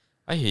 Okay.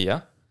 I hear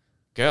you.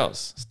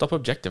 Girls, stop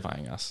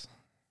objectifying us.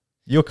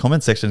 Your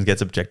comment section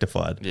gets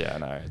objectified. Yeah,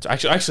 no.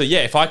 Actually, yeah.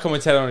 If I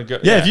commented on a girl,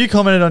 Yeah, if you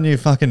commented on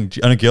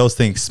on a girl's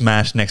thing,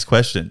 smash next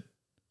question,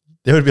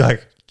 they would be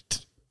like,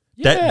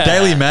 Yeah.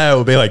 Daily Mail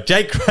would be like,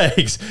 Jake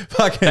Craig's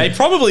fucking they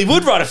probably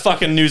would write a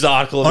fucking news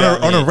article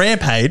about on me. a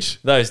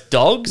rampage. Those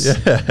dogs.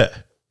 Yeah.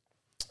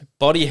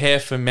 Body hair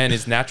for men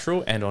is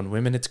natural, and on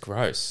women it's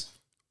gross.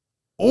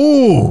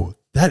 Ooh,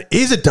 that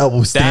is a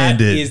double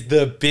standard. That is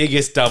the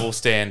biggest double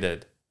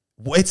standard.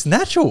 It's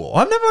natural.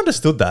 I've never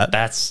understood that.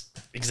 That's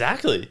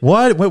exactly.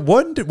 Why?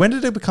 When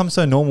did it become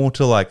so normal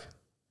to like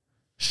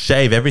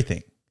shave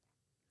everything?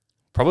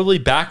 Probably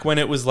back when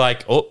it was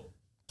like, oh,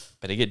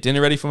 better get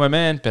dinner ready for my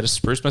man. Better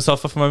spruce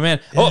myself up for my man.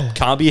 Oh,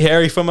 can't be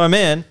hairy for my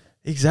man.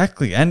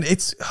 Exactly, and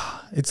it's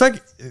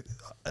like,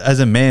 as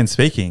a man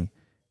speaking,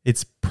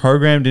 it's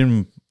programmed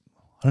in.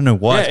 I don't know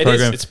why Yeah, it's it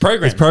programmed. is. It's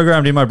programmed. It's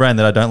programmed in my brain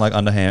that I don't like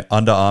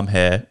underarm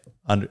hair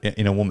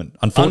in a woman.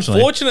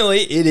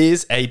 Unfortunately, it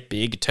is a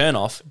big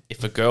turnoff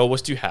if a girl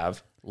was to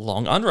have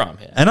long underarm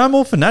hair. and I'm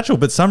all for natural,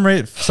 but some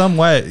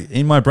way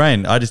in my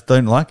brain, I just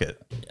don't like it.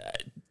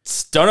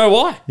 Don't know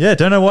why. Yeah,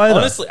 don't know why.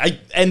 Honestly,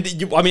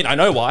 I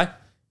know why.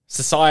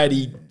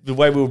 Society, the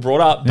way we were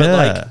brought up,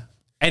 but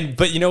Yeah.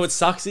 but you know what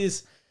sucks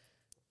is,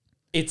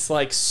 it's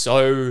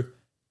so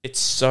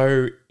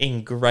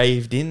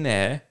engraved in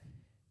there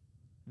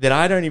that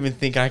I don't even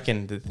think I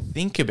can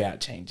think about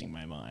changing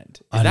my mind.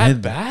 Is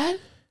that bad?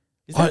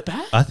 Is that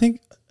bad? I think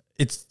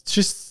it's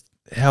just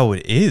how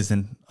it is,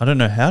 and I don't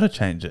know how to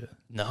change it.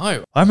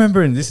 No. I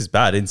remember, and this is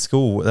bad, in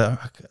school, there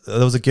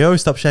was a girl who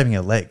stopped shaving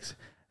her legs,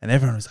 and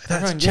everyone was like,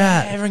 that's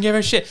chat. Everyone gave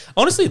her shit.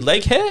 Honestly,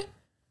 leg hair,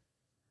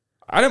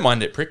 I don't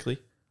mind it prickly.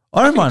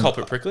 I don't can mind. cop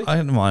it prickly. I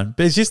don't mind.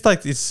 But it's just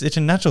like, it's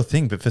a natural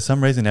thing, but for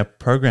some reason our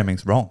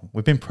programming's wrong.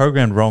 We've been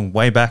programmed wrong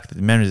way back.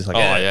 The men are just like,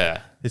 Oh,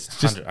 yeah. It's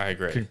just I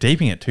agree.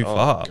 deeping it too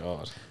far.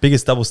 God.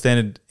 Biggest double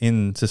standard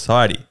in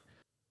society.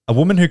 A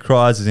woman who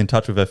cries is in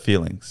touch with her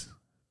feelings,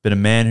 but a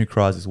man who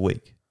cries is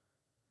weak.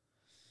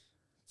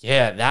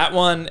 Yeah, that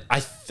one,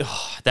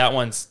 that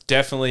one's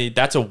definitely,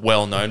 that's a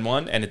well-known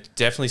one, and it's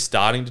definitely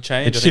starting to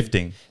change. It's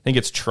shifting. I think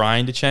it's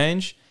trying to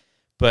change,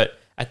 but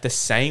at the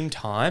same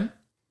time,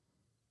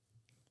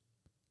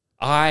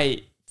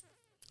 I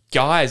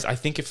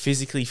think I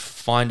physically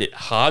find it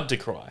hard to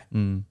cry.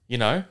 You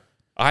know?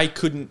 I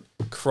couldn't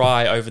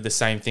cry over the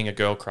same thing a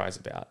girl cries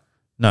about.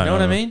 No, You know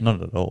what I mean?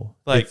 Not at all.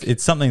 Like-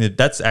 it's something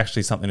that's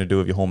actually something to do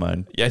with your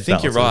hormone. Yeah, I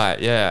think you're imbalances. right.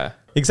 Yeah.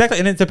 Exactly,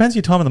 and it depends on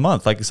your time of the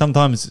month. Like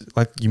sometimes,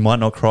 like you might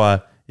not cry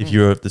if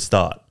you're at the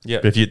start. Yeah.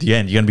 But if you're at the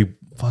end, you're gonna be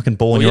fucking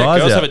bawling Well, your yeah, eyes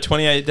girls out. have a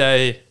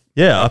 28-day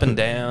up and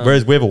down.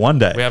 Whereas we have a 1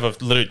 day. We have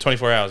literally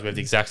 24 hours. We have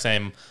the exact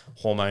same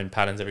hormone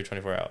patterns every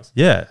 24 hours.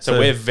 Yeah. So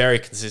we're very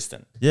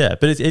consistent. Yeah,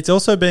 but it's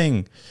also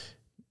being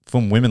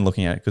from women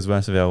looking at it, because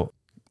most of our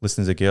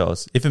listeners are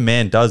girls. If a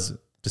man does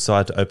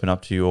decide to open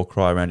up to you or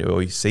cry around you,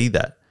 or you see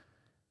that,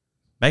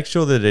 make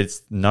sure that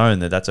it's known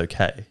that that's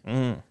okay.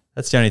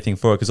 That's the only thing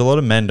for it, because a lot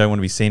of men don't want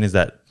to be seen as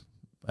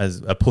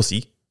a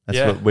pussy. That's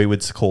Yeah. what we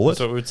would call it. That's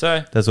what we would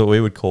say. That's what we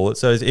would call it.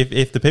 So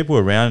if the people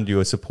around you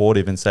are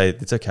supportive and say,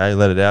 it's okay,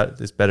 let it out,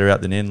 it's better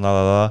out than in, la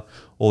la la,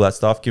 all that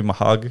stuff, give him a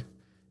hug,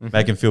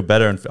 make him feel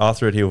better, and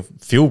after it he'll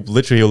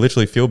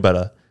literally feel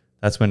better.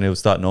 That's when it'll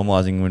start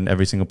normalizing, when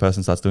every single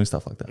person starts doing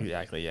stuff like that.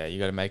 Exactly. Yeah. You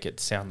got to make it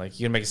seem like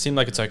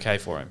it's okay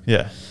for him.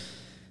 Yeah.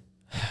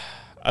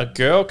 A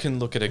girl can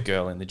look at a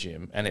girl in the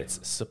gym and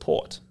it's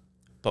support,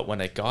 but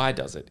when a guy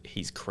does it,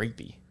 he's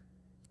creepy.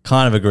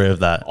 Kind of agree with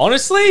that.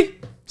 Honestly,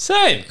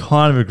 same.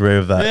 Kind of agree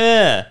with that.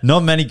 Yeah.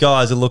 Not many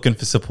guys are looking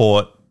for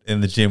support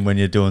in the gym when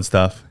you're doing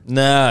stuff.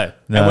 No.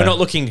 No. And we're not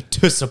looking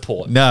to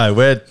support. No,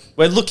 we're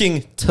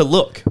looking to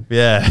look.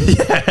 yeah.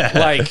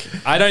 Like,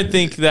 I don't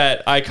think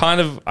that I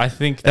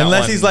think that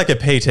Unless one- he's like a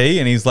PT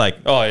and he's like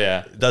oh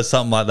yeah. does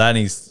something like that,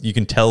 and you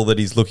can tell that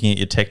he's looking at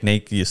your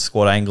technique, your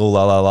squat angle,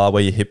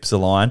 where your hips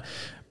align.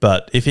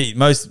 But if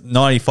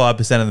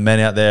 95% of the men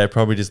out there are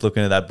probably just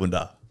looking at that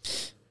bunda.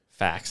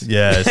 Facts.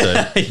 Yeah. So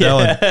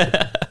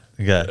that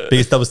one, okay.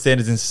 Biggest double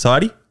standards in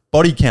society: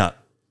 body count.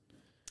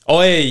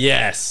 Oh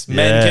yes. Men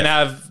Yeah. can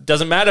have,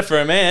 doesn't matter for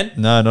a man.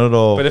 No, not at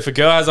all. But if a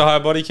girl has a high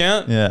body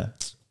count, yeah,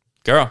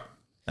 girl,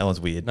 that one's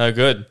weird. no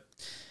good.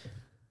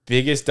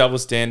 Biggest double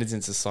standards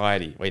in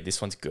society. Wait, this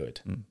one's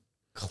good.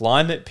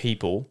 Climate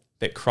people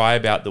that cry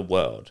about the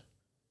world,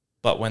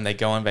 but when they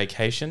go on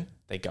vacation,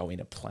 they go in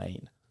a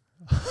plane.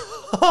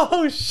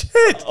 Oh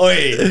shit! Oi,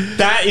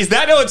 is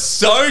that not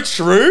so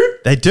true?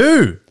 They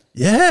do.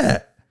 Yeah,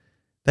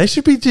 they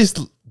should be just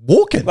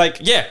walking. Like,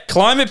 yeah,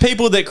 climate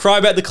people that cry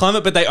about the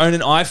climate, but they own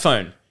an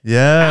iPhone.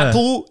 yeah,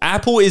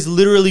 Apple is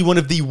literally one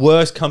of the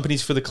worst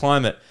companies for the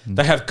climate.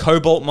 They have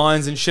cobalt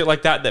mines and shit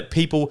like that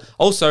people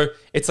also,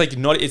 it's like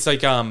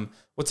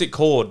what's it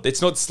called?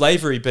 It's not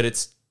slavery, but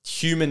it's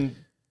human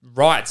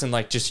rights and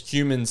like just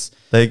humans.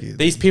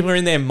 These people are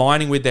in there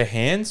mining with their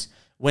hands,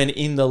 when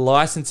in the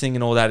licensing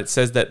and all that it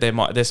says that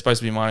they're supposed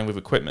to be mining with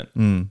equipment.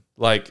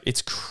 Like,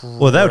 it's crazy.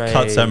 Well, they would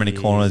cut so many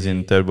corners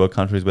in third world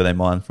countries where they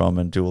mine from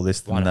and do all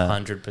this and that.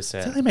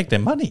 100%. So they make their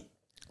money.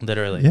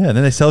 Literally. Yeah, and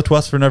then they sell it to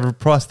us for an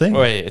overpriced thing.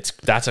 Wait,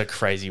 that's a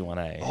crazy one,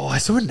 eh? Oh, I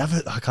saw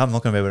another. I'm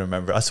not going to be able to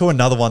remember. I saw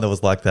another one that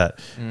was like that.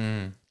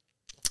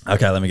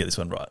 Okay, let me get this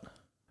one right.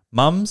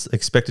 Mums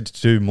expected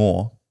to do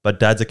more, but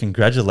dads are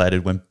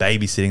congratulated when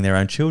babysitting their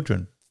own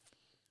children.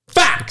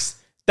 Facts!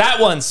 That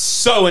one's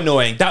so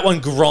annoying. That one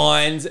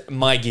grinds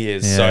my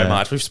gears so Yeah.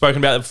 much. We've spoken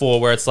about it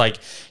before, where it's like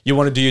you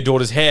want to do your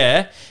daughter's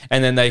hair,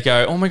 and then they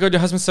go, "Oh my god, your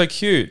husband's so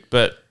cute,"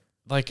 but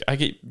like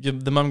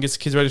the mum gets the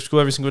kids ready for school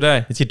every single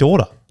day. It's your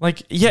daughter.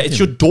 Like, yeah, it's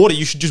your daughter.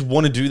 You should just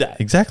want to do that.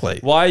 Exactly.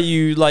 Why are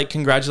you like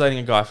congratulating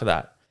a guy for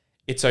that?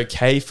 It's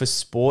okay for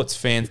sports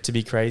fans to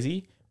be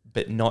crazy,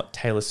 but not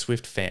Taylor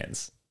Swift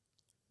fans.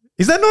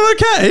 Is that not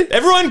okay?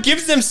 Everyone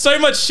gives them so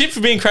much shit for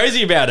being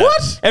crazy about it.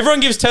 What? Everyone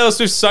gives Taylor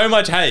Swift so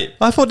much hate.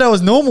 I thought that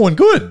was normal and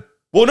good.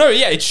 Well, no,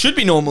 yeah, it should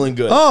be normal and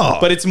good. Oh.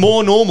 But it's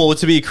more normal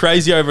to be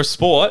crazy over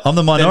sport I'm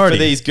the minority. than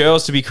for these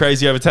girls to be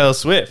crazy over Taylor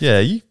Swift. Yeah,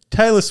 you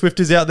Taylor Swift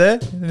is out there.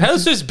 Taylor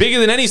Swift's bigger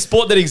than any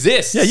sport that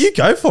exists. Yeah, you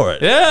go for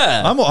it.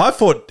 Yeah. I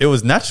thought it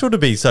was natural to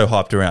be so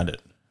hyped around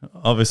it.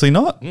 Obviously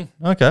not.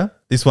 Okay.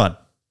 This one.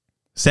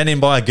 Sent in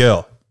by a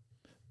girl.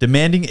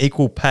 Demanding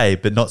equal pay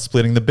but not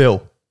splitting the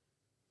bill.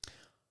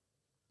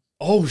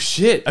 Oh,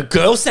 shit. A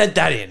girl sent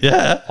that in.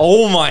 Yeah.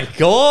 Oh, my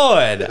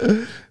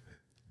God.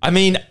 I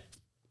mean,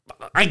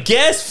 I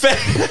guess fair.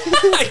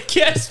 I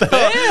guess fair.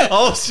 I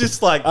was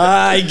just like,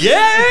 I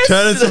guess.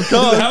 Turning some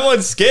cards. That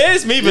one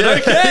scares me, but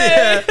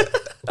okay.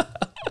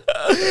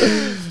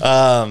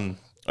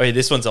 Okay,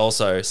 this one's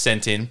also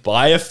sent in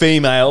by a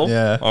female.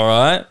 Yeah. All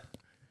right.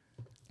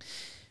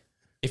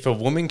 If a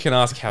woman can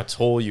ask how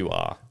tall you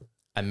are,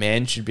 a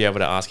man should be able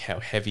to ask how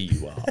heavy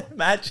you are.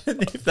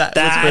 imagine if that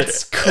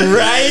That's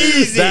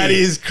crazy. That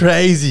is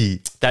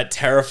crazy. That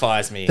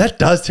terrifies me. That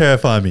does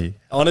terrify me.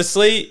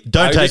 Honestly,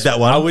 Don't take that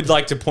one. I would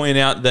like to point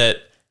out that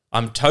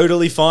I'm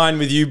totally fine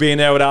with you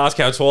being able to ask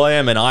how tall I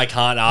am, and I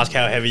can't ask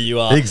how heavy you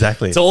are.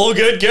 Exactly. It's all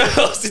good,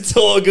 girls. It's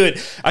all good.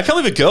 I can't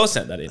believe a girl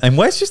sent that in. And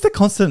weight's just a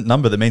constant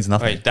number that means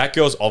nothing. Wait, that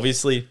girl's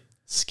obviously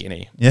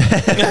skinny.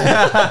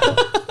 Yeah.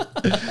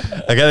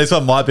 Okay, this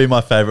one might be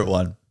my favorite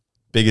one.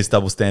 Biggest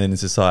double standard in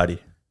society.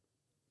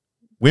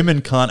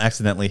 Women can't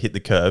accidentally hit the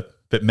curb,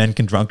 but men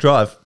can drunk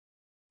drive.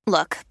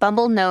 Look,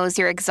 Bumble knows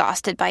you're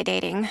exhausted by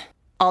dating.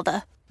 All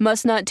the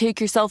must not take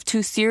yourself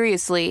too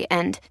seriously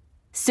and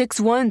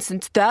 6'1"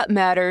 since that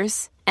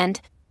matters. And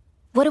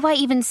what do I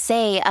even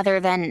say other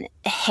than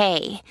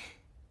hey?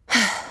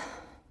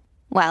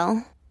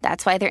 Well,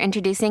 that's why they're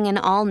introducing an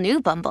all-new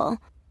Bumble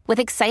with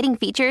exciting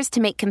features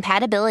to make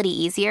compatibility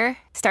easier,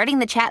 starting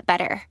the chat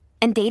better,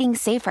 and dating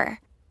safer.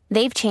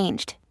 They've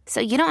changed, so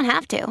you don't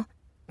have to.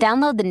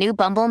 Download the new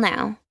Bumble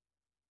now.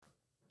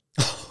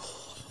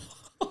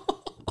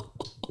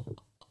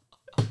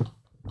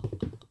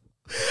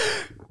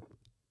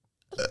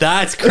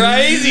 That's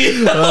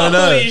crazy.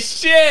 Holy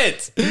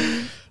shit.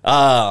 You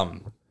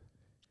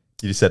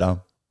just said,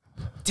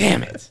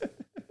 Damn it.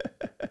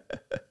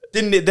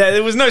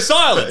 There was no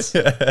silence.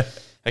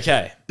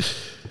 Okay.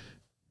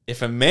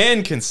 If a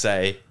man can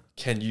say,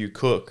 "Can you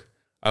cook?"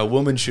 a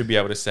woman should be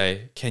able to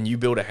say, "Can you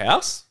build a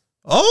house?"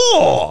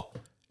 oh,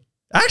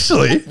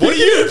 actually. What are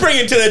you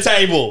bringing to the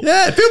table?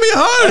 Yeah, build me a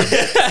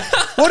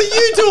home. What are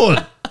you doing?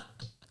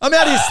 I'm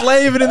out here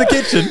slaving in the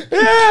kitchen.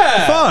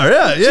 Yeah. Far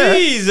out, yeah.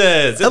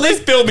 Jesus. At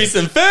least build me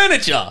some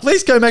furniture. At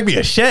least go make me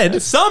a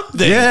shed.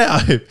 Something.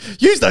 Yeah,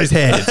 use those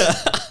hands.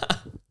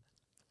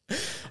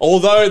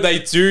 Although they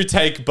do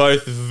take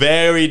both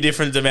very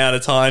different amount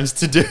of times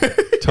to do.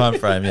 Time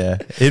frame, yeah.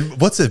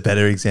 What's a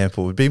better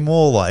example? It would be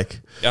more like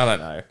I don't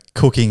know.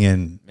 cooking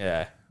and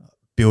Yeah.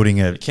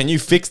 building a... Can you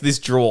fix this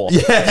drawer?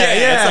 Yeah.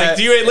 It's like,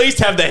 do you at least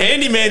have the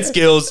handyman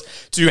skills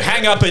to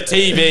hang up a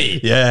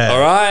TV? Yeah. All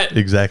right.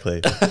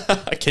 Exactly.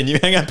 Can you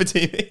hang up a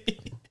TV?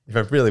 If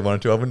I really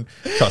wanted to, I wouldn't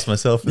trust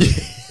myself.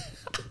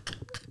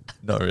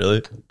 Not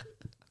really.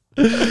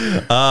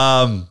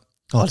 I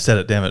said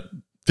it, damn it.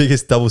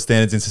 Biggest double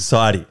standards in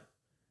society.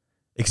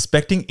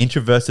 Expecting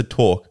introverts to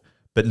talk,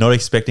 but not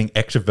expecting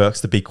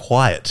extroverts to be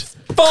quiet.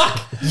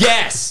 Fuck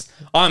yes.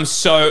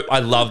 I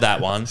love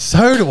that one.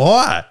 So do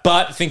I.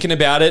 But thinking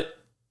about it,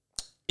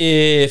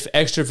 if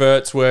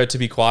extroverts were to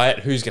be quiet,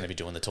 who's going to be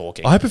doing the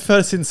talking? I prefer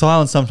to sit in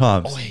silence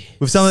sometimes.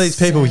 With some of these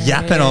people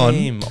yapping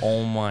on.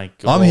 Oh my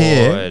God. I'm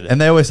here and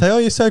they always say, oh,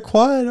 you're so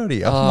quiet,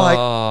 Odie. I'm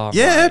like,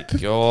 yeah,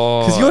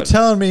 because you're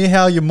telling me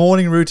how your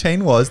morning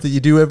routine was that you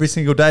do every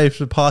single day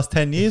for the past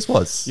 10 years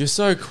was. You're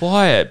so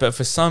quiet, but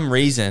for some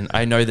reason,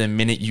 I know the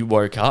minute you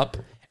woke up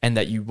and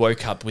that you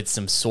woke up with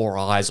some sore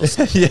eyes or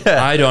something.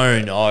 Yeah. I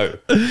don't know.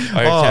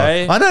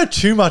 Okay? I know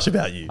too much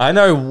about you. I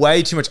know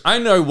way too much. I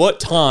know what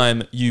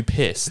time you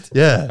pissed.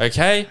 Yeah.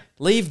 Okay?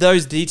 Leave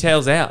those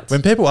details out.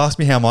 When people ask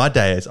me how my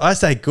day is, I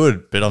say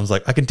good, but I was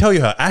like, I can tell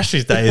you how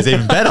Ashley's day is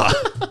even better.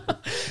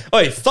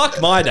 Oi,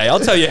 fuck my day. I'll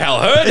tell you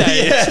how her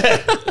day is.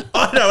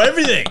 I know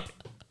everything.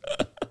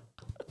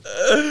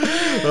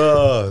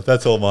 Oh,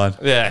 that's all mine.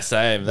 Yeah,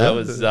 same. That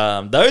was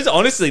those.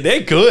 Honestly,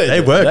 they're good. They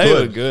were They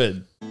good. were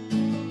good.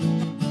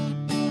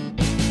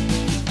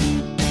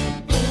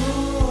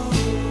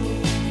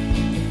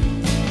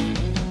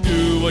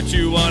 Do what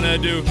you wanna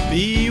do.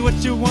 Be what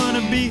you want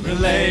to be.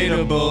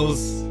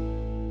 Relatables.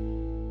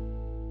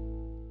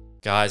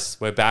 Guys,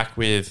 we're back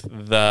with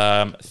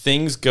the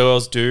things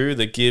girls do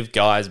that give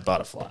guys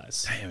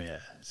butterflies. Damn, yeah.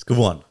 It's a good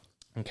one.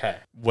 Okay.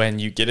 When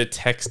you get a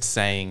text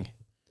saying,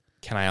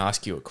 "Can I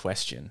ask you a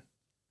question?"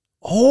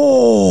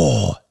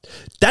 Oh,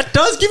 that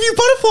does give you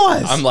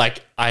butterflies. I'm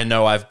like, I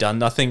know I've done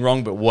nothing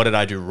wrong, but what did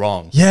I do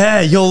wrong? Yeah,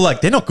 you're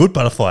like, they're not good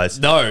butterflies.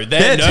 No,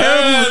 they're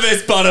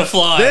nervous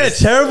butterflies. They're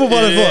terrible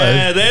butterflies.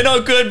 Yeah, they're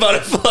not good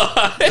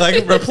butterflies.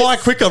 Like, reply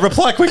quicker,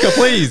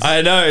 please.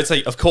 I know. It's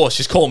like, of course,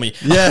 just call me.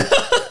 Yeah.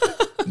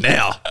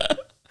 Now.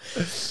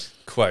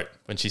 Quote,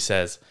 when she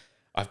says,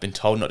 "I've been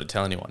told not to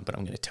tell anyone, but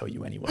I'm going to tell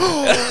you anyway."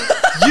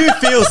 You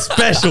feel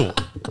special.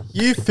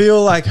 You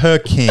feel like her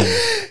king.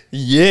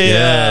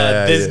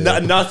 Yeah. There's yeah.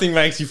 nothing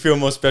makes you feel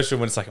more special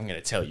when it's like, I'm going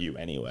to tell you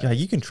anyway. Yeah,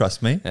 you can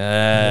trust me.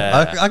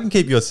 I can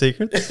keep your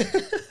secrets.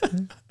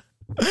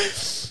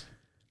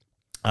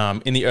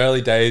 In the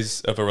early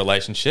days of a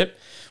relationship,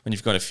 when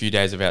you've gone a few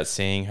days without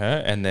seeing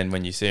her, and then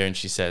when you see her and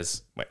she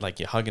says, like,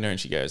 you're hugging her and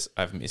she goes,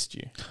 "I've missed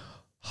you."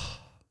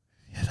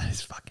 Yeah, that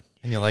is fucking...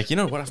 And you're like, you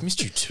know what? I've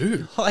missed you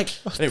too. Like,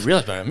 I didn't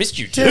realize, but I missed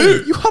you too.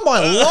 Dude, you are my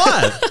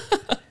life.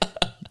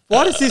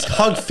 Why does this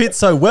hug fit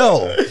so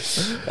well?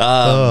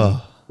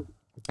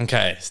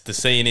 Okay, so the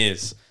scene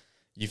is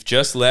you've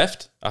just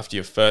left after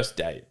your first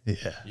date.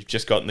 Yeah. You've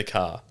just got in the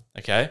car,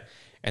 okay?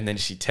 And then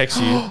she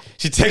texts you.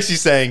 She texts you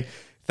saying,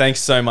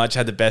 "Thanks so much.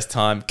 Had the best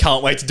time.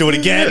 Can't wait to do it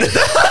again."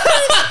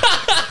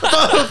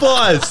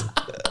 Butterflies.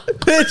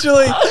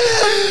 Literally.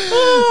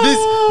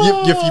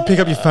 If you pick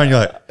up your phone, you're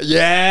like,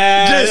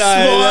 Yeah. just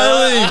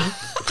smiling.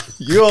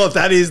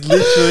 That is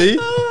literally...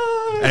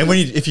 And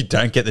if you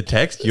don't get the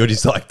text, you're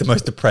just like the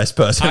most depressed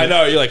person. I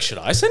know. You're like, should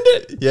I send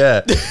it?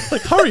 Yeah.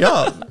 Like, hurry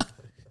up.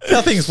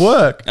 How things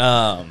work.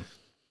 A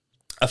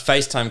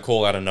FaceTime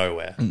call out of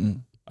nowhere.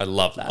 I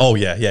love that. Oh,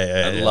 yeah.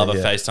 I love a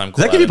FaceTime call.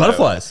 Does that give you out of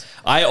nowhere. butterflies?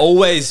 I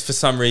always, for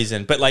some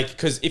reason, but like,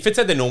 because if it's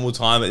at the normal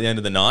time at the end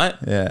of the night,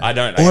 Yeah. I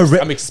don't. Or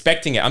I'm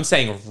expecting it. I'm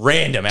saying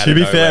random out To of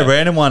be nowhere. fair,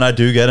 random one, I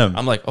do get them.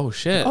 I'm like, oh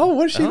shit. Oh,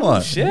 what does she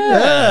want? Shit.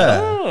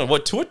 Yeah. Oh,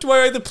 to what do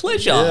I owe the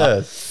pleasure?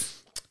 Yeah.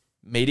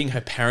 Meeting her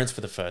parents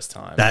for the first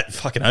time. That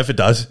fucking hope it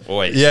does.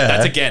 Boy,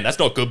 Yeah. that's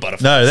not good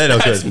butterflies. No, they're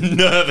not That's good.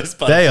 nervous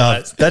They are.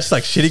 butterflies. That's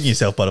like shitting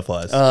yourself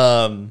butterflies.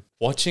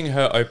 Watching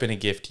her open a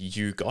gift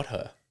you got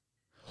her.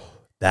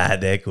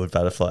 They're good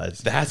butterflies.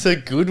 That's a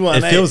good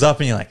one. It fills up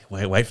and you're like,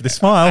 wait for the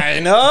smile. I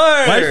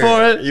know. Wait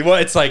for it.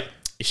 It's like,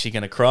 is she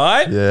gonna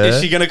cry? Yeah.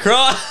 Is she gonna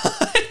cry?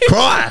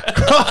 Cry.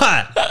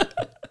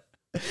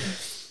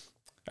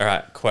 All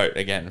right, quote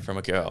again from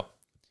a girl.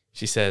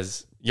 She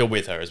says, you're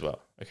with her as well,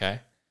 okay?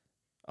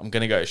 "I'm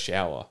going to go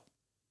shower."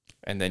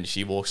 And then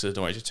she walks to the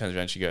door and she turns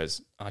around and she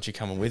goes, "Aren't you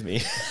coming with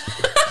me?"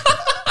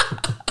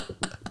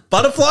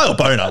 Butterfly or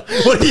boner?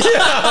 What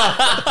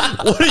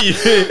are you?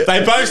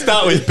 They both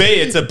start with B.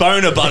 It's a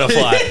boner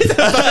butterfly.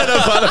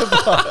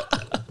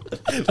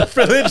 It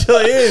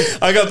literally is.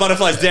 I got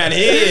butterflies down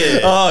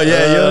here. Oh,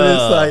 yeah. You're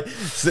just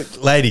like,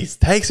 ladies,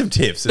 take some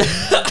tips.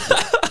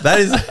 That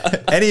is,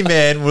 any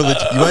man will, you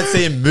won't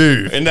see him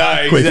move. No,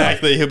 quicker.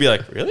 exactly. He'll be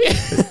like, really?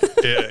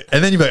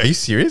 And then you're like, are you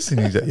serious? And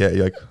he's like, yeah,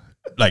 you're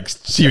like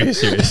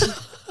serious.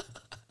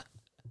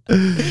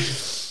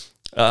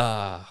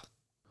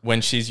 When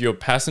she's your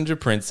passenger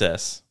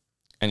princess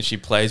and she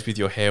plays with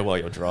your hair while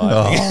you're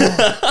driving.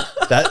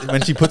 That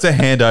when she puts her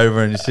hand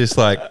over and it's just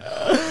like,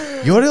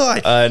 you're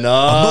like, I know.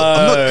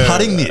 I'm not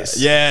cutting this.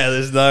 Yeah,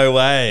 there's no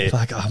way.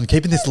 Like, I'm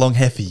keeping this long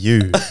hair for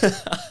you.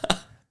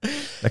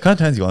 That kind of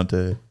turns you on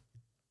to.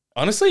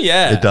 Honestly,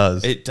 yeah. It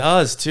does. It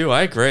does too.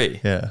 I agree.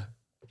 Yeah.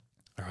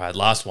 All right,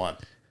 last one.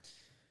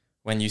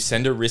 When you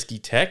send a risky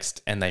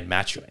text and they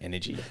match your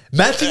energy.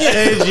 Matching your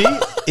energy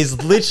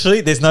is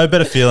literally, there's no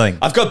better feeling.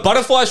 I've got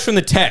butterflies from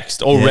the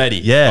text already.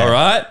 Yeah. All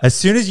right. As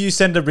soon as you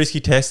send a risky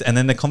text and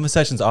then the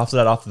conversations after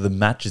that, after the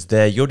match is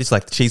there, you're just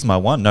like, she's my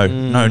one.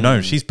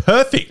 No. She's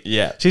perfect.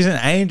 Yeah. She's an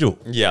angel.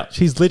 Yeah.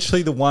 She's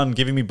literally the one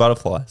giving me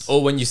butterflies.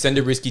 Or when you send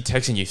a risky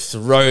text and you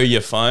throw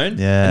your phone.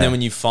 Yeah. And then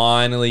when you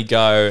finally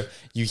go,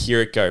 you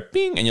hear it go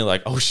bing and you're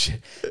like, oh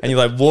shit. And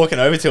you're like walking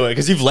over to it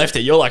because you've left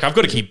it. You're like, I've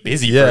got to keep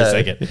busy for a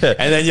second. Yeah.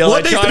 And then you're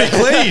What like, needs to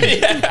be clean?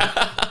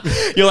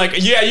 Yeah. You're like,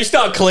 yeah, you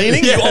start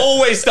cleaning. You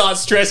always start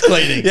stress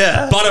cleaning.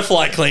 Yeah.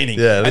 Butterfly cleaning.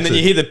 Yeah, and that's then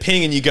you it. hear the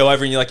ping and you go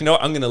over and you're like, you know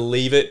what? I'm going to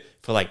leave it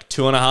for like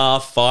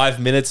 2.5, 5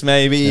 minutes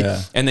maybe.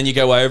 Yeah. And then you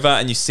go over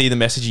and you see the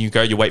message and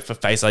you wait for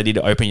Face ID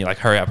to open. You're like,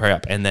 hurry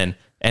up. And then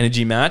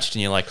energy matched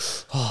and you're like,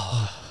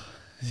 oh,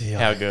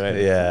 how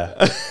good.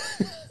 Yeah.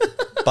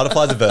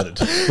 Butterflies averted.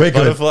 We're good.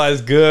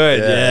 Butterflies good.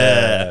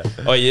 Yeah.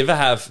 Yeah. Oh, you ever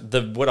have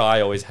what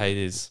I always hate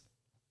is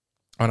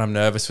when I'm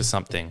nervous for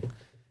something,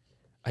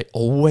 I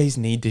always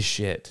need this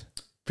shit.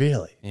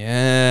 Really?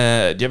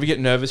 Yeah. Do you ever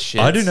get nervous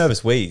shit? I do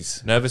nervous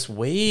wheeze. Nervous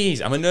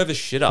wheeze. I'm a nervous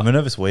shitter. I'm a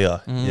nervous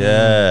wheezer.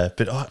 Yeah.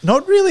 But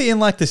not really in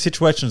like the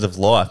situations of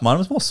life. Mine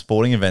was more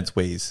sporting events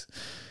wheeze.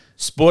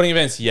 Sporting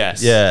events,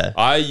 yes. Yeah.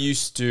 I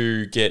used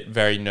to get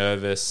very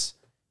nervous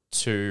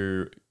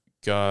to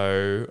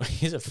go.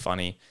 Here's a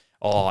funny,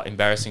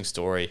 embarrassing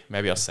story.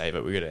 Maybe I'll save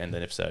it. We're going to end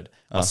the episode.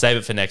 I'll save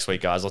it for next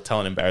week, guys. I'll tell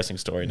an embarrassing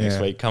story next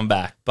week. Come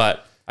back.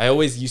 But I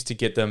always used to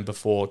get them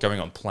before going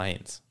on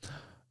planes.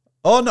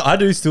 Oh, no, I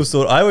do still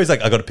sort of. I always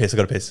like, I got to piss.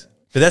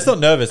 But that's not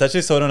nervous. That's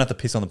just so I don't have to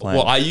piss on the plane.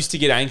 Well, I used to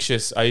get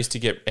anxious. I used to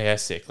get air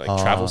sick, like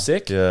travel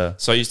sick. yeah.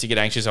 So I used to get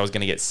anxious I was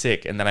going to get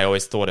sick. And then I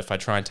always thought if I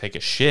try and take a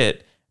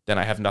shit, then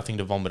I have nothing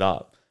to vomit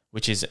up,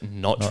 which is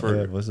not true.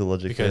 Yeah, what's the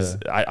logic? Because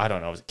I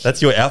don't know. I was a kid.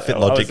 That's your outfit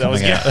logic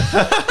coming out.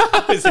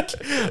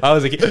 I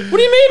was a kid. What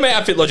do you mean my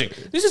outfit logic?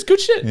 This is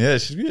good shit. Yeah,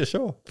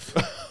 sure.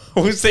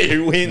 We'll see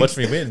who wins. Watch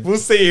me win. We'll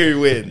see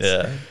who wins.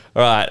 Yeah.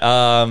 All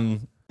right.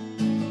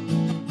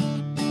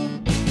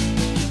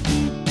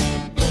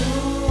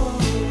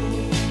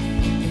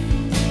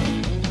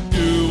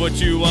 Do what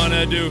you want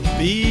to do.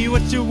 Be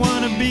what you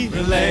want to be.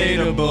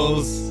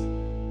 Relatables.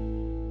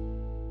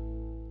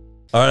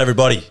 All right,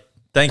 everybody.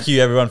 Thank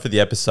you, everyone, for the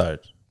episode.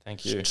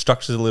 Thank you.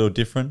 Structure's a little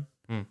different.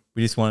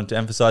 We just wanted to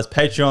emphasize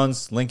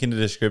Patreons, link in the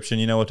description.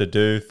 You know what to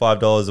do.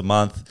 $5 a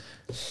month,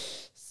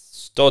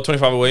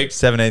 $1.25 a week.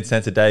 17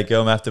 cents a day.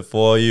 Girl math it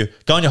for you.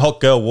 Go on your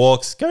hot girl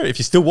walks. Go if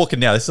you're still walking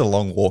now. This is a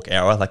long walk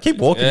hour. Like keep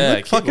walking. Yeah, You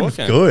look keep fucking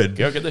walking. good.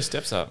 Go get those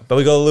steps up. But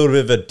we got a little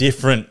bit of a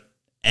different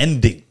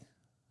ending.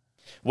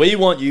 We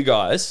want you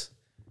guys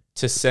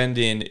to send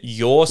in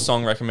your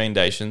song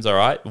recommendations, all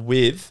right,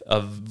 with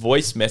a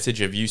voice message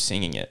of you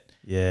singing it.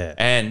 Yeah.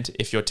 And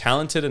if you're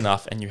talented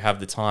enough and you have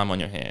the time on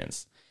your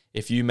hands,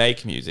 if you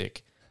make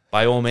music,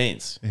 by all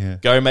means,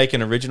 go make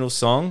an original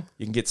song.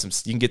 You can get some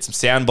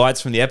sound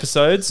bites from the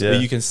episodes, or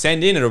you can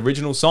send in an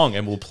original song,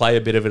 and we'll play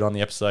a bit of it on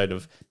the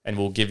episode and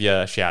we'll give you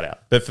a shout out.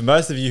 But for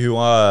most of you who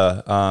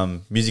are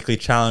musically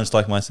challenged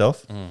like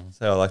myself, that's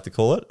how I like to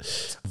call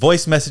it,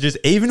 voice messages,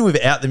 even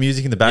without the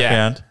music in the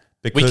background.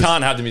 Because, We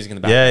can't have the music in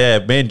the background.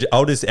 Yeah. Man,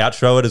 I'll just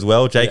outro it as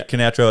well. Jake can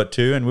outro it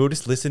too, and we'll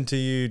just listen to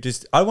you.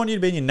 I want you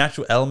to be in your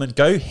natural element.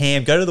 Go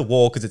ham. Go to the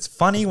wall because it's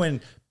funny when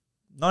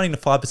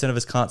 95% of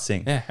us can't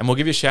sing. Yeah, and we'll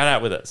give you a shout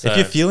out with it. So If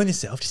you're feeling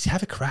yourself, just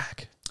have a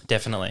crack.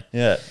 definitely.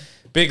 Yeah.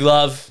 Big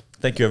love.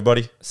 Thank you,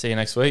 everybody. See you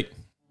next week.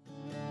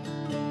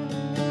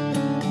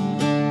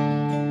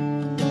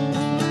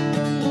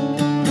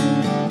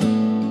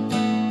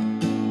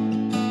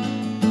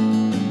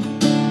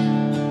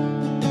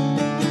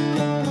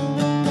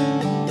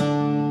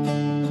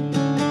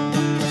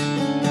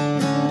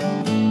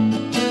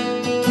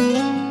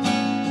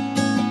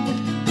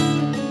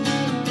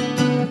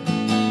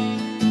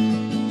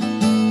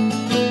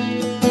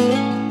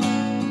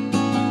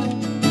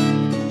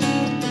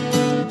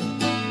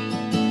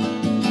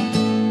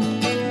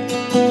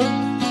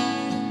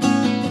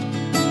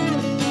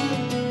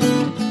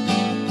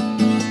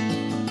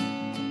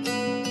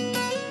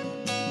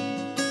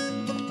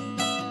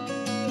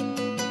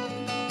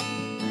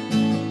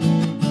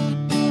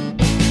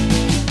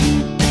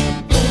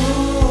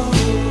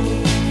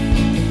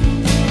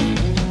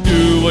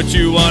 What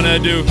you wanna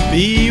do,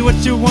 Be what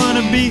you want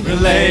to be.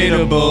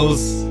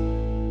 relatables.